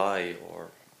frankly lie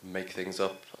or make things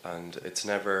up, and it's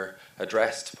never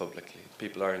addressed publicly.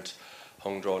 People aren't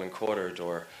hung, drawn and quartered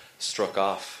or struck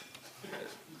off,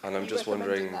 and I'm just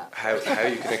wondering how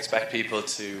you can expect people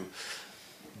to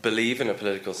believe in a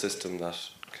political system that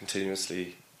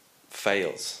continuously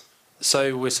fails.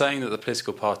 So we're saying that the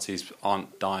political parties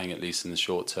aren't dying, at least in the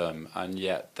short term, and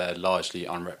yet they're largely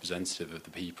unrepresentative of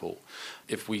the people.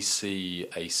 If we see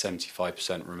a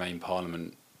 75% Remain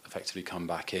Parliament effectively come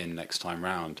back in next time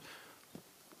round,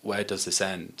 where does this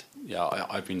end? Yeah,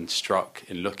 I've been struck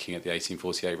in looking at the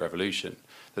 1848 revolution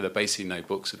that there are basically no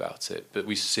books about it, but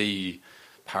we see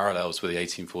parallels with the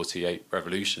 1848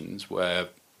 revolutions, where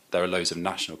there are loads of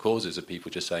national causes of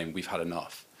people just saying we've had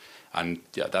enough, and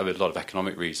yeah, there were a lot of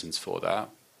economic reasons for that.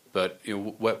 But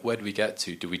where do we get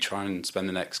to? Do we try and spend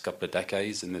the next couple of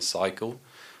decades in this cycle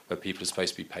where people are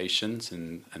supposed to be patient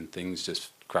and things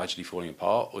just gradually falling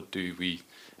apart, or do we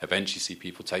eventually see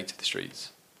people take to the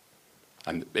streets?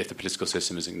 And if the political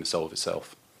system isn't going to solve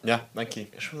itself. Yeah, thank you.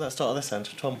 Let's start on this end.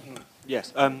 Tom?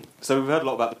 Yes. So we've heard a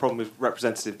lot about the problem with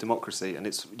representative democracy and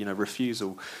its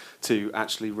refusal to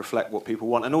actually reflect what people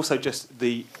want, and also just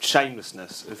the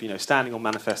shamelessness of standing on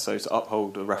manifestos to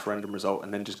uphold a referendum result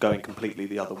and then just going completely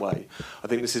the other way. I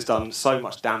think this has done so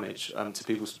much damage to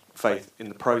people's faith in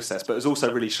the process, but has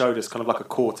also really showed us kind of like a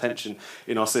core tension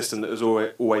in our system that has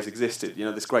always existed.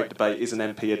 This great debate: is an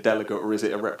MP a delegate or is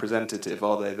it a representative?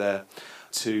 Are they there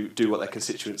to do what their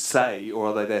constituents say, or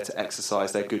are they there to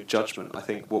exercise their good judgment? I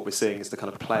think what we're seeing is the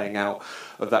kind of playing out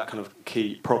of that kind of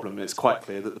key problem. And it's quite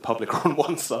clear that the public are on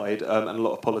one side and a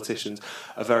lot of politicians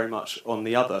are very much on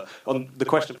the other. On the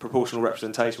question of proportional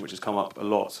representation, which has come up a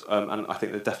lot, and I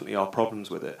think there definitely are problems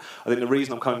with it. I think the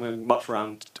reason I'm coming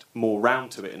more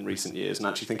round to it in recent years, and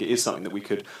actually think it is something that we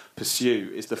could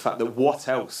pursue, is the fact that what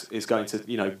else is going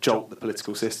to jolt the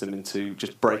political system into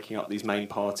just breaking up these main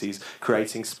parties,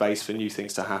 creating space for new things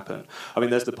to happen. I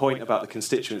mean, there's the point about the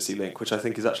constituency link, which I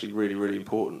think is actually really, really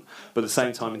important. But at the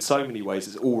same time, in so many ways,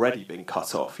 it's already been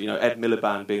cut off. Ed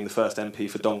Miliband being the first MP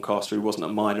for Doncaster who wasn't a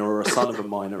minor or a son of a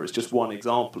minor is just one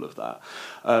example of that.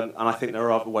 And I think there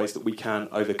are other ways that we can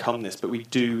overcome this, but we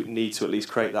do need to at least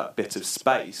create that bit of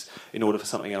space in order for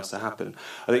something else to happen.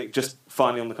 I think just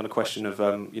finally on the kind of question of,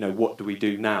 what do we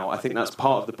do now? I think that's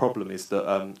part of the problem, is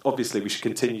that obviously we should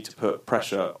continue to put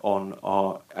pressure on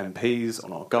our MPs,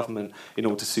 on our government, in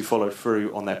order to follow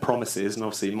through on their promises. And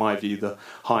obviously, in my view, the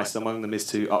highest among them is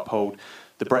to uphold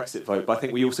the Brexit vote. But I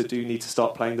think we also do need to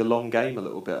start playing the long game a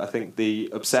little bit. I think the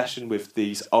obsession with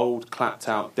these old,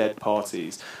 clapped-out, dead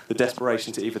parties, the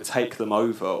desperation to either take them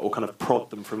over or kind of prod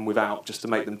them from without just to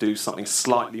make them do something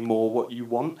slightly more what you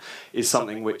want, is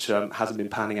something which hasn't been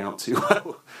panning out too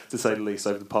well, to say the least,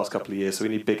 over the past couple of years. So we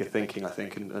need bigger thinking, I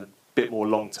think, and a bit more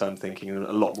long-term thinking and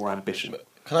a lot more ambition.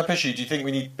 Can I push you? Do you think we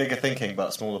need bigger thinking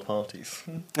about smaller parties?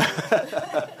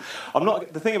 I'm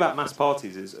not. The thing about mass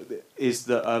parties is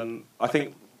that I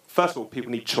think, first of all, people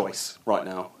need choice right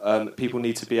now. People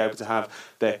need to be able to have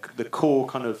the core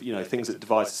kind of things that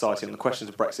divide society on the questions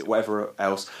of Brexit, whatever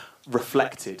else,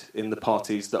 reflected in the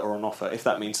parties that are on offer. If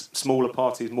that means smaller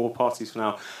parties, more parties for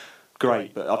now,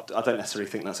 great. But I don't necessarily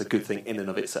think that's a good thing in and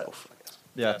of itself, I guess.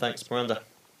 Yeah. Thanks, Miranda.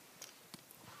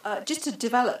 Just to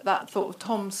develop that thought of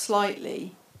Tom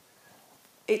slightly,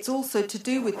 it's also to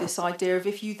do with this idea of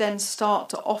if you then start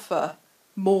to offer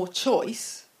more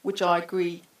choice, which I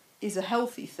agree is a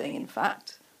healthy thing, in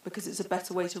fact, because it's a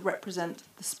better way to represent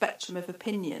the spectrum of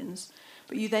opinions,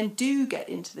 but you then do get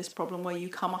into this problem where you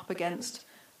come up against,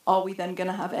 are we then going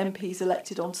to have MPs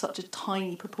elected on such a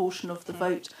tiny proportion of the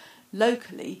vote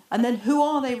locally? And then who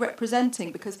are they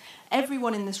representing? Because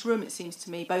everyone in this room, it seems to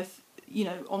me, both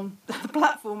on the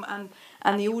platform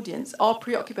and the audience, are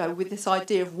preoccupied with this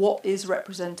idea of what is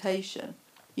representation,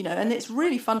 and it's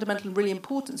really fundamental and really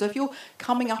important. So if you're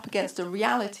coming up against a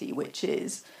reality, which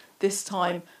is this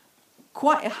time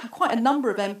quite a number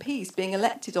of MPs being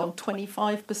elected on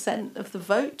 25% of the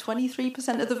vote,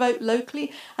 23% of the vote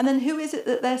locally, and then who is it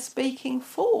that they're speaking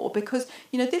for? Because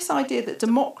this idea that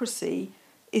democracy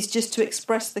is just to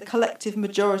express the collective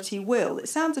majority will. It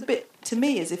sounds a bit to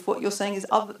me as if what you're saying is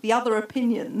the other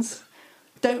opinions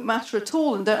don't matter at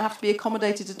all and don't have to be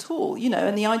accommodated at all,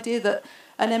 and the idea that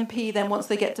an MP then, once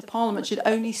they get to Parliament, should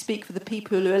only speak for the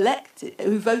people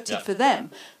who voted for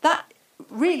them. That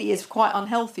really is quite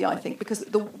unhealthy, I think, because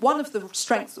one of the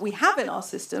strengths that we have in our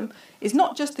system is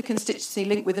not just the constituency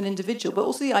link with an individual, but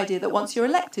also the idea that once you're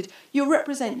elected, you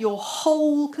represent your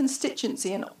whole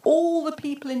constituency and all the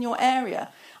people in your area.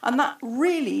 And that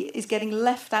really is getting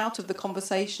left out of the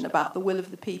conversation about the will of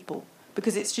the people,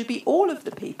 because it should be all of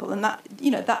the people, and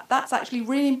that's actually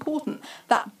really important,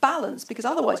 that balance, because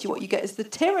otherwise what you get is the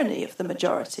tyranny of the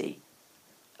majority,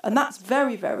 and that's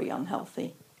very, very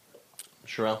unhealthy.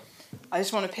 Sherelle? I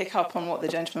just want to pick up on what the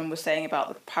gentleman was saying about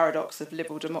the paradox of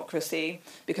liberal democracy,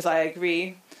 because I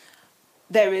agree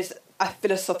there is a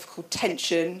philosophical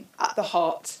tension at the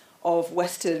heart of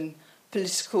Western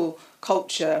political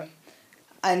culture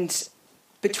and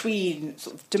between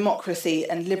sort of democracy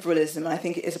and liberalism. And I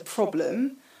think it is a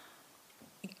problem,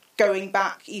 going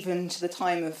back even to the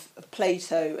time of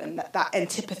Plato and that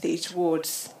antipathy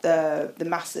towards the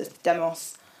masses,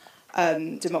 demos,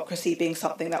 democracy being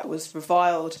something that was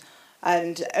reviled.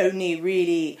 and only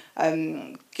really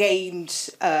gained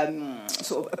sort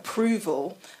of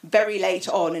approval very late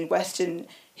on in Western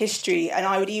history. And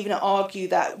I would even argue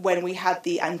that when we had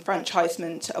the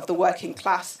enfranchisement of the working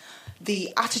class,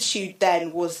 the attitude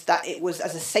then was that it was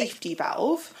as a safety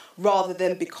valve rather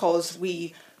than because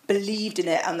we believed in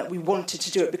it and that we wanted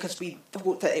to do it because we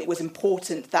thought that it was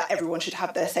important that everyone should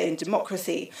have their say in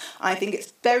democracy. I think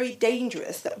it's very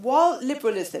dangerous that while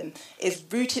liberalism is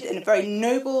rooted in very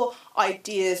noble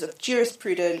ideas of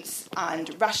jurisprudence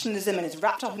and rationalism and is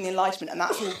wrapped up in the Enlightenment, and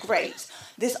that's all great,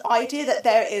 this idea that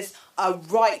there is a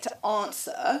right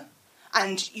answer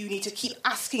and you need to keep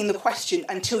asking the question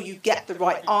until you get the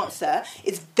right answer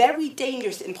is very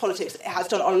dangerous in politics. It has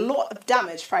done a lot of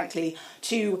damage, frankly,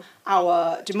 to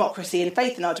our democracy and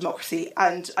faith in our democracy.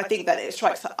 And I think that it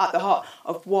strikes at the heart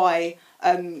of why,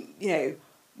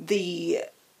 the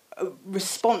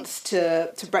response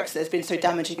to Brexit has been so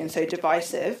damaging and so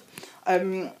divisive.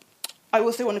 I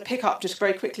also want to pick up just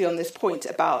very quickly on this point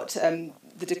about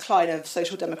the decline of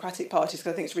social democratic parties,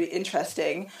 because I think it's really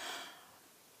interesting.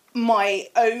 My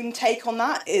own take on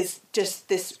that is just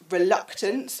this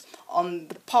reluctance on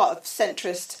the part of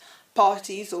centrist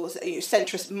parties or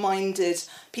centrist-minded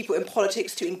people in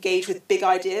politics to engage with big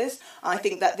ideas. I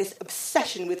think that this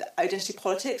obsession with identity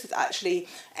politics is actually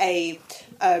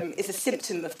is a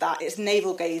symptom of that. It's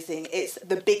navel-gazing. It's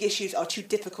the big issues are too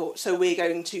difficult, so we're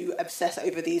going to obsess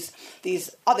over these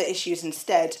other issues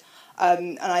instead.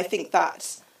 And I think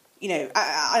that,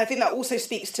 I think that also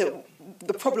speaks to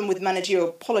the problem with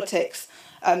managerial politics,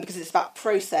 because it's about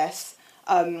process.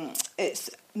 It's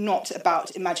not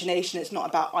about imagination. It's not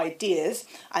about ideas.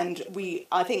 And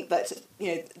I think that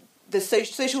the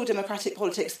social democratic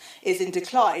politics is in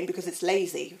decline because it's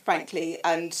lazy, frankly,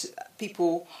 and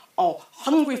people are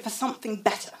hungry for something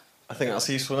better. I think that's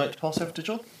a useful note to pass over to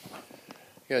John.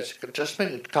 Yes, just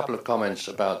make a couple of comments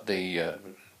about the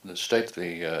state of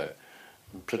the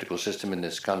political system in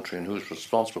this country and who's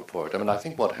responsible for it. I mean, I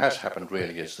think what has happened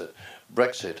really is that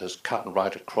Brexit has cut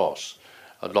right across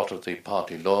a lot of the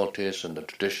party loyalties and the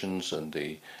traditions and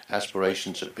the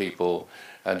aspirations of people,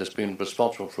 and has been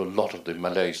responsible for a lot of the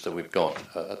malaise that we've got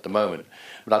at the moment.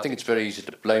 But I think it's very easy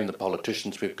to blame the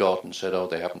politicians we've got and said,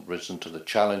 they haven't risen to the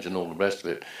challenge and all the rest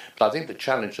of it. But I think the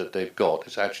challenge that they've got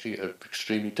is actually an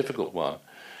extremely difficult one.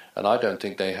 And I don't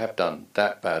think they have done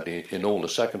that badly in all the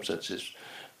circumstances.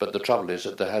 But the trouble is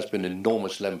that there has been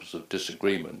enormous levels of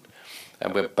disagreement.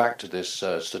 And we're back to this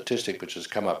statistic which has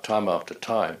come up time after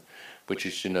time, which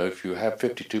is, if you have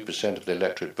 52% of the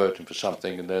electorate voting for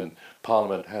something and then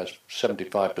Parliament has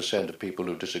 75% of people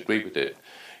who disagree with it,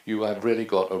 you have really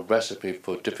got a recipe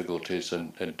for difficulties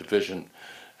and division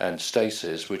and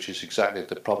stasis, which is exactly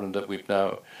the problem that we've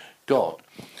now got.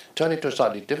 Turning to a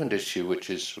slightly different issue,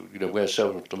 which is, where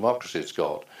social democracy has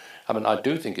got, I mean, I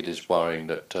do think it is worrying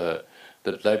that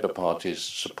that Labour Party's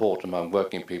support among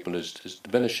working people is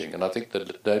diminishing. And I think that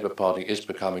the Labour Party is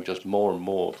becoming just more and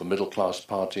more of a middle-class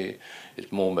party.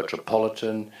 It's more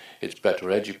metropolitan, it's better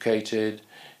educated,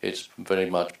 it's very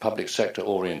much public sector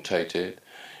orientated.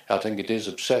 I think it is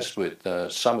obsessed with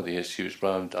some of the issues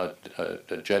around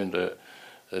gender,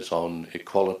 as on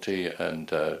equality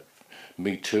and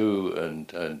Me Too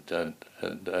and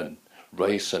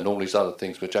race and all these other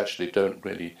things which actually don't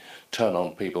really turn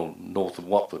on people north of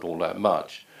Watford all that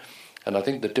much. And I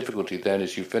think the difficulty then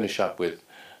is you finish up with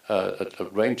a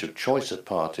range of choice of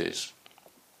parties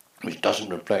which doesn't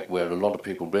reflect where a lot of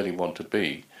people really want to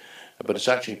be. But it's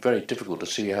actually very difficult to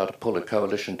see how to pull a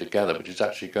coalition together which is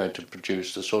actually going to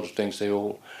produce the sort of things they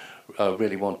all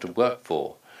really want to work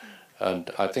for.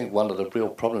 And I think one of the real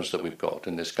problems that we've got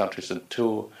in this country is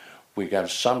until we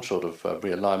have some sort of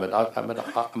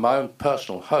realignment. My own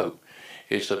personal hope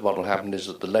is that what will happen is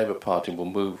that the Labour Party will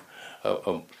move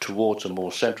towards a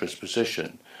more centrist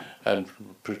position and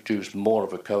produce more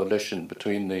of a coalition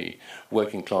between the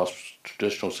working class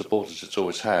traditional supporters it's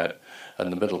always had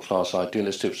and the middle class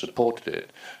idealists who've supported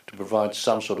it to provide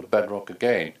some sort of bedrock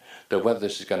again. Though whether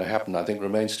this is going to happen, I think,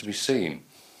 remains to be seen.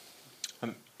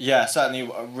 Yeah, certainly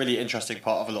a really interesting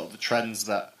part of a lot of the trends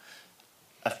that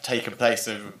have taken place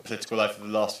over political life over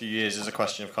the last few years is a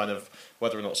question of kind of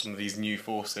whether or not some of these new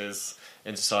forces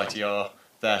in society are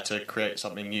there to create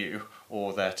something new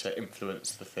or there to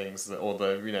influence the things that, or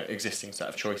the existing set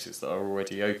of choices that are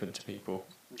already open to people.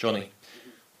 Johnny?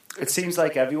 It seems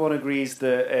like everyone agrees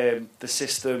that the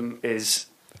system is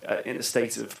in a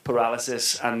state of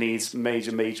paralysis and needs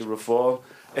major reform.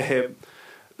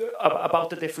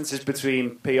 About the differences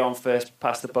between peon first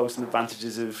past the post and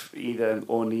advantages of either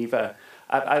or neither.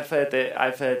 I've heard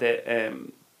that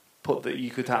put that you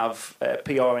could have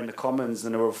PR in the Commons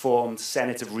and a reformed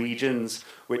Senate of Regions,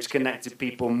 which connected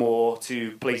people more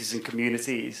to places and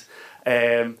communities.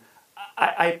 I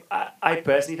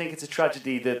personally think it's a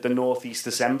tragedy that the North East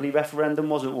Assembly referendum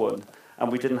wasn't won,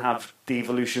 and we didn't have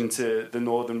devolution to the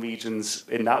northern regions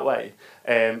in that way.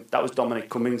 That was Dominic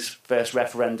Cummings' first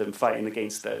referendum fighting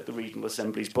against the regional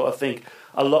assemblies. But I think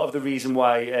a lot of the reason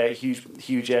why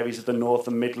huge areas of the North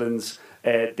and Midlands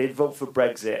did vote for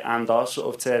Brexit and are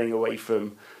sort of turning away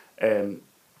from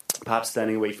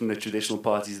the traditional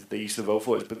parties that they used to vote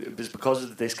for is because of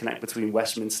the disconnect between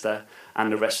Westminster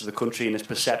and the rest of the country, and this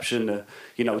perception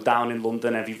that, down in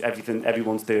London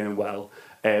everyone's doing well,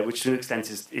 which to an extent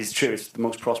is true. It's the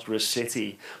most prosperous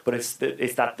city, but it's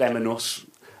that them and us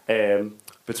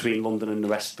between London and the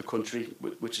rest of the country,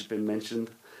 which has been mentioned.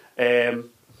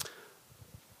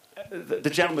 The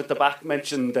gentleman at the back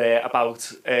mentioned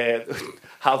about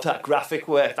how that graphic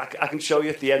worked. I can show you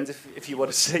at the end if you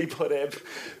want to see,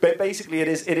 but basically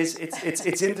it's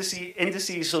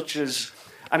indices such as.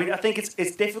 I mean, I think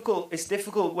it's difficult. It's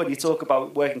difficult when you talk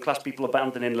about working class people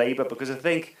abandoning Labour, because I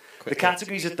think the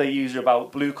categories that they use are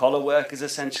about blue collar workers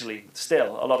essentially.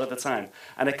 Still, a lot of the time,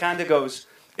 and it kind of goes: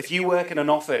 if you work in an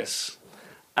office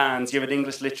and you're an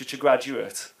English literature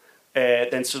graduate,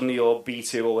 then suddenly you're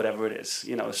B2 or whatever it is,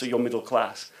 so you're middle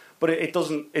class. But it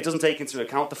doesn't take into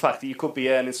account the fact that you could be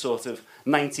earning sort of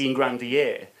 19 grand a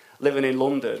year, living in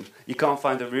London. You can't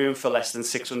find a room for less than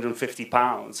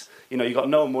 £650. You've got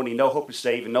no money, no hope of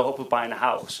saving, no hope of buying a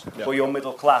house. Yeah. But you're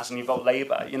middle class and you vote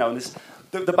Labour. And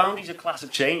the boundaries of class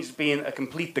have changed, being a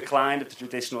complete decline of the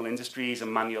traditional industries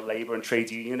and manual labour and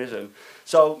trade unionism.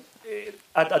 So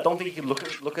I don't think you can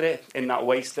look at it in that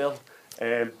way still.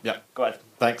 Yeah. Go ahead.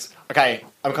 Thanks. Okay,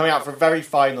 I'm coming out for a very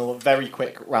final, very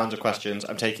quick round of questions.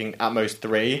 I'm taking at most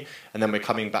 3, and then we're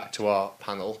coming back to our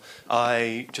panel.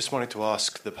 I just wanted to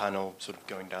ask the panel, sort of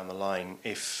going down the line,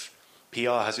 if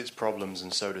PR has its problems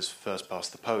and so does first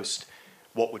past the post,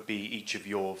 what would be each of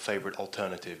your favourite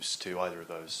alternatives to either of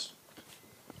those?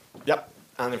 Yep,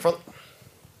 and in front.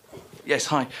 Yes,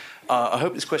 hi. I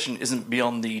hope this question isn't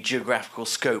beyond the geographical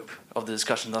scope of the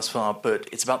discussion thus far, but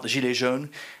it's about the Gilets jaunes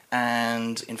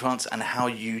and in France and how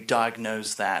you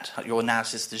diagnose that, your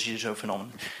analysis of the Gilets jaunes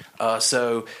phenomenon.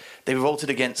 So they revolted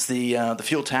against the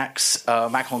fuel tax.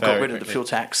 Macron got rid of the fuel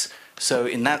tax. So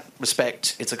in that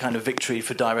respect, it's a kind of victory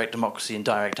for direct democracy and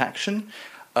direct action.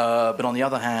 But on the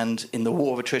other hand, in the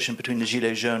war of attrition between the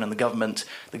Gilets jaunes and the government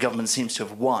seems to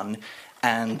have won.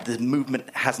 And the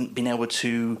movement hasn't been able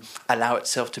to allow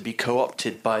itself to be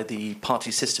co-opted by the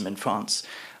party system in France.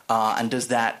 And does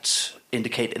that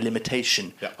indicate a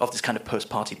limitation of this kind of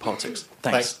post-party politics?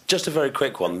 Thanks. Just a very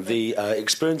quick one. The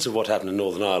experience of what happened in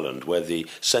Northern Ireland, where the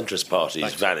centrist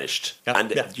parties vanished,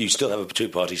 and you still have a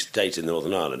two-party state in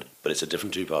Northern Ireland, but it's a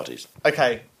different two parties.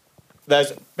 Okay.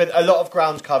 There's been a lot of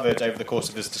ground covered over the course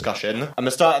of this discussion. I'm going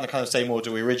to start in the kind of same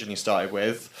order we originally started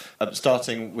with,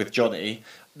 starting with Johnny.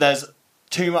 There's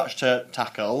too much to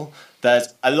tackle.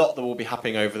 There's a lot that will be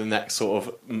happening over the next sort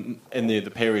of, in the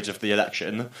period of the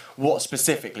election. What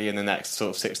specifically in the next sort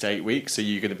of 6 to 8 weeks are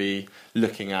you going to be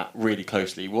looking at really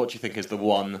closely? What do you think is the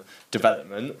one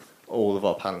development, all of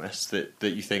our panellists, that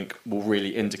you think will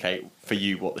really indicate for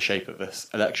you what the shape of this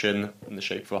election and the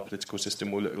shape of our political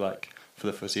system will look like for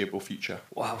the foreseeable future?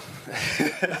 Wow.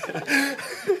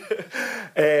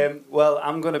 Well,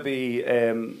 I'm going to be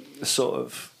sort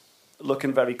of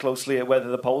looking very closely at whether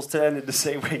the polls turn in the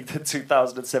same way that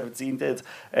 2017 did,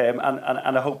 and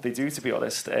I hope they do, to be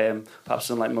honest, perhaps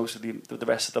unlike most of the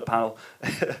rest of the panel.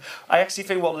 I actually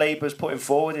think what Labour's putting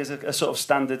forward is a sort of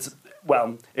standard,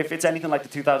 well, if it's anything like the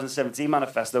 2017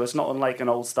 manifesto, it's not unlike an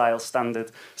old-style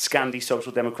standard Scandi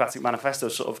social democratic manifesto,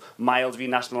 sort of mild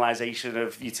renationalisation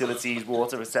of utilities,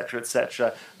 water,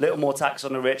 etc., little more tax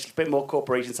on the rich, a bit more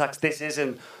corporation tax. This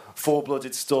isn't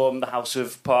full-blooded storm the House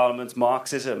of Parliament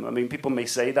Marxism. I mean, people may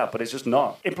say that, but it's just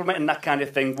not. Implementing that kind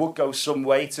of thing would go some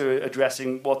way to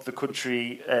addressing what the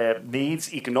country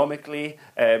needs economically,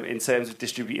 in terms of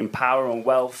distributing power and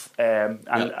wealth, and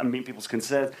meeting people's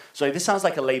concerns. So this sounds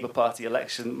like a Labour Party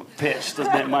election pitch,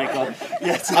 doesn't it, Michael?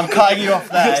 Yes. I'm cutting you off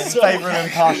there in favour of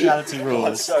impartiality rules.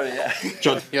 I'm sorry,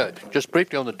 John. Yeah, just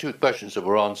briefly on the two questions that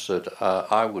were answered,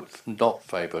 I would not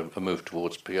favour a move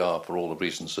towards PR for all the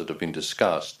reasons that have been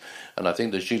discussed. And I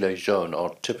think the Gilets jaunes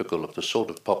are typical of the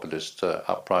sort of populist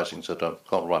uprisings that have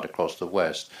gone right across the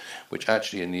West, which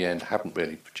actually in the end haven't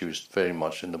really produced very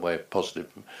much in the way of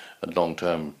positive and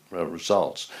long-term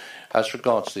results. As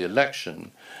regards the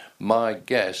election, my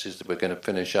guess is that we're going to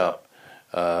finish up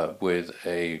with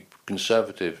a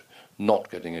Conservative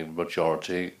not getting a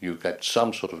majority, you get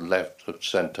some sort of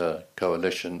left-of-centre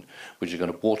coalition which is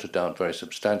going to water down very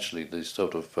substantially the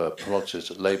sort of policies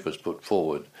that Labour has put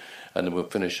forward, and then we'll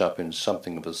finish up in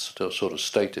something of a sort of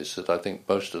status that I think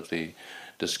most of the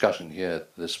discussion here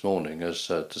this morning has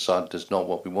decided is not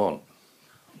what we want.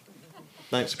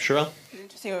 Thanks, Sherelle.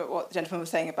 Interesting what the gentleman was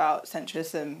saying about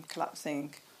centralism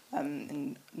collapsing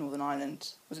in Northern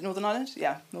Ireland. Was it Northern Ireland?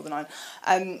 Yeah, Northern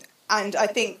Ireland. And I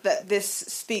think that this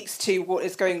speaks to what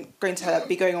is going to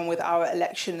be going on with our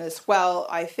election as well.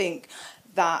 I think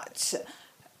that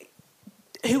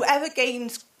whoever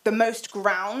gains the most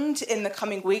ground in the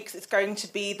coming weeks is going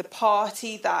to be the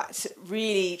party that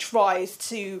really tries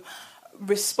to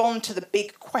respond to the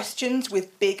big questions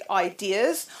with big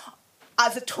ideas.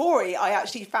 As a Tory, I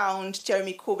actually found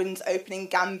Jeremy Corbyn's opening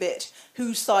gambit,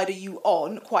 whose side are you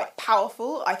on, quite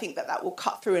powerful. I think that will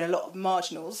cut through in a lot of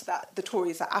marginals that the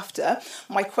Tories are after.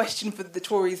 My question for the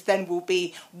Tories then will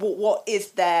be, what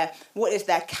is their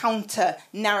counter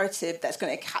narrative that's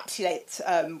going to encapsulate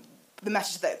the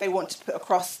message that they want to put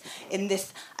across in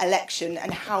this election,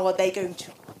 and how are they going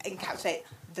to encapsulate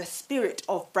the spirit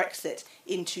of Brexit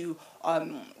into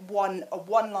one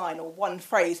line or one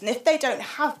phrase. And if they don't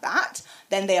have that,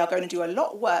 then they are going to do a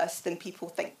lot worse than people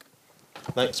think.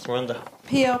 Thanks, Miranda.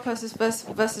 PR versus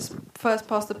first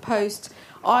past the post.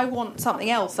 I want something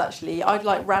else, actually. I'd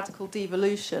like radical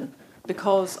devolution,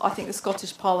 because I think the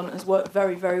Scottish Parliament has worked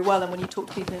very, very well, and when you talk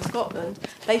to people in Scotland,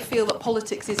 they feel that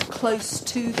politics is close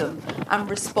to them and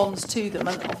responds to them.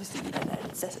 And obviously,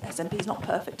 SNP is not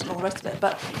perfect and all the rest of it,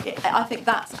 but I think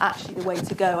that's actually the way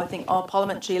to go. I think our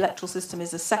parliamentary electoral system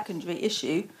is a secondary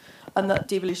issue, and that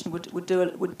devolution would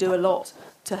do a lot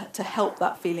to help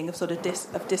that feeling of sort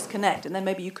of disconnect. And then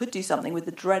maybe you could do something with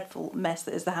the dreadful mess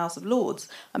that is the House of Lords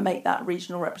and make that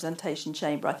regional representation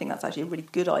chamber. I think that's actually a really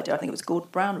good idea. I think it was Gordon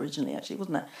Brown originally, actually,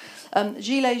 wasn't it?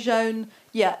 Gilets jaunes,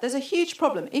 yeah, there's a huge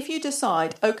problem. If you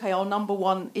decide, OK, our number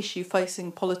one issue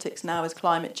facing politics now is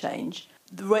climate change,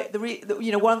 one of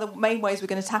the main ways we're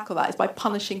going to tackle that is by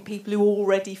punishing people who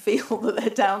already feel that they're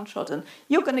downtrodden.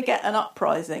 You're going to get an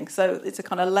uprising. So it's a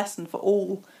kind of lesson for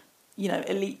all,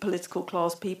 elite political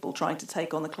class people trying to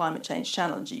take on the climate change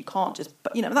challenge. You can't just,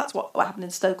 that's what happened in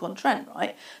Stoke-on-Trent,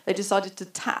 right? They decided to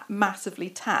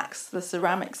massively tax the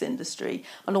ceramics industry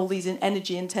and all these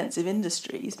energy-intensive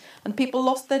industries, and people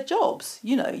lost their jobs.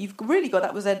 You've really got,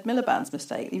 that was Ed Miliband's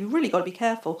mistake. You've really got to be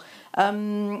careful.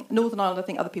 Northern Ireland, I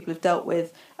think other people have dealt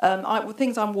with.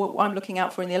 Things I'm looking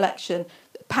out for in the election,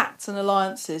 pacts and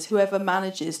alliances, whoever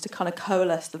manages to kind of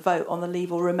coalesce the vote on the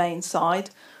Leave or Remain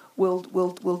side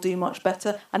will do much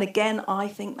better. And again, I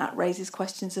think that raises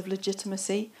questions of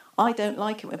legitimacy. I don't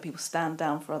like it when people stand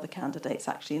down for other candidates,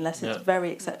 actually, unless it's very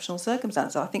exceptional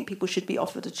circumstances. I think people should be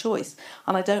offered a choice.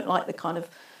 And I don't like the kind of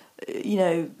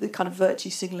virtue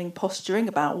signalling posturing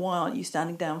about why aren't you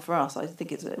standing down for us. I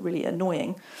think it's really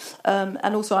annoying.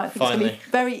 And also I think it's going to be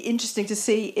very interesting to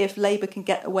see if Labour can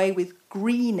get away with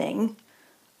greening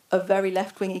a very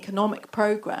left-wing economic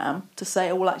programme to say,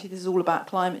 oh, well, actually, this is all about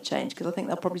climate change, because I think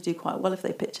they'll probably do quite well if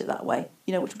they pitch it that way,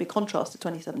 which would be a contrast to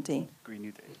 2017. Green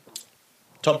New Deal.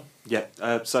 Tom? Yeah,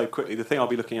 so quickly, the thing I'll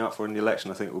be looking out for in the election,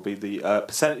 I think, will be the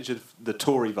percentage of the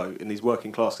Tory vote in these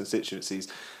working class constituencies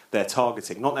they're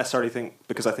targeting. Not necessarily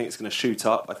because I think it's going to shoot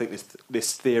up. I think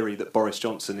this theory that Boris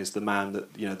Johnson is the man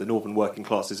that the northern working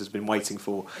classes has been waiting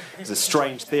for is a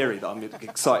strange theory that I'm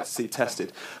excited to see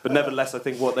tested. But nevertheless, I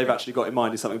think what they've actually got in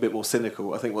mind is something a bit more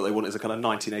cynical. I think what they want is a kind of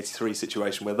 1983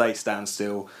 situation where they stand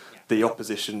still, the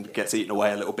opposition gets eaten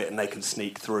away a little bit and they can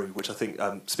sneak through, which I think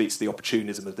speaks to the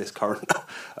opportunism of this current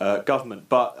government.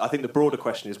 But I think the broader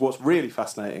question is, what's really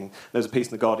fascinating, there was a piece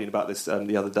in The Guardian about this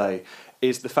the other day,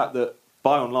 is the fact that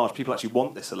by and large, people actually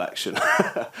want this election.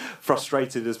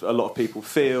 Frustrated as a lot of people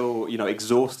feel,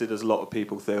 exhausted as a lot of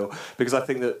people feel, because I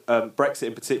think that Brexit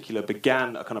in particular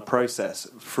began a kind of process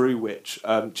through which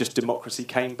just democracy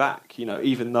came back.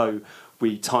 Even though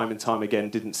we time and time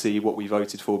again didn't see what we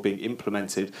voted for being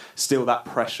implemented, still that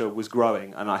pressure was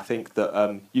growing. And I think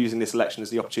that using this election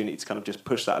as the opportunity to kind of just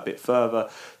push that a bit further,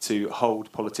 to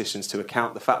hold politicians to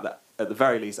account, the fact that at the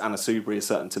very least Anna Soubry is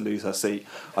certain to lose her seat,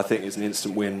 I think is an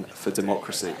instant win for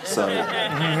democracy. So we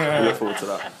look forward to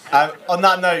that. On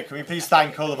that note, can we please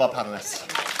thank all of our panellists?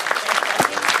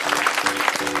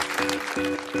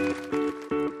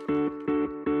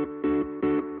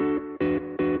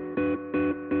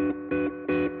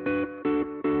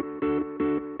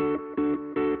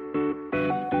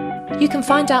 You can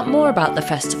find out more about the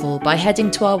festival by heading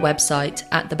to our website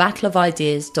at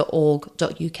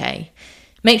thebattleofideas.org.uk.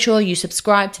 Make sure you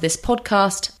subscribe to this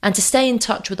podcast, and to stay in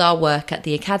touch with our work at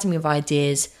the Academy of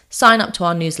Ideas, sign up to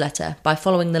our newsletter by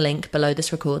following the link below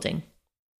this recording.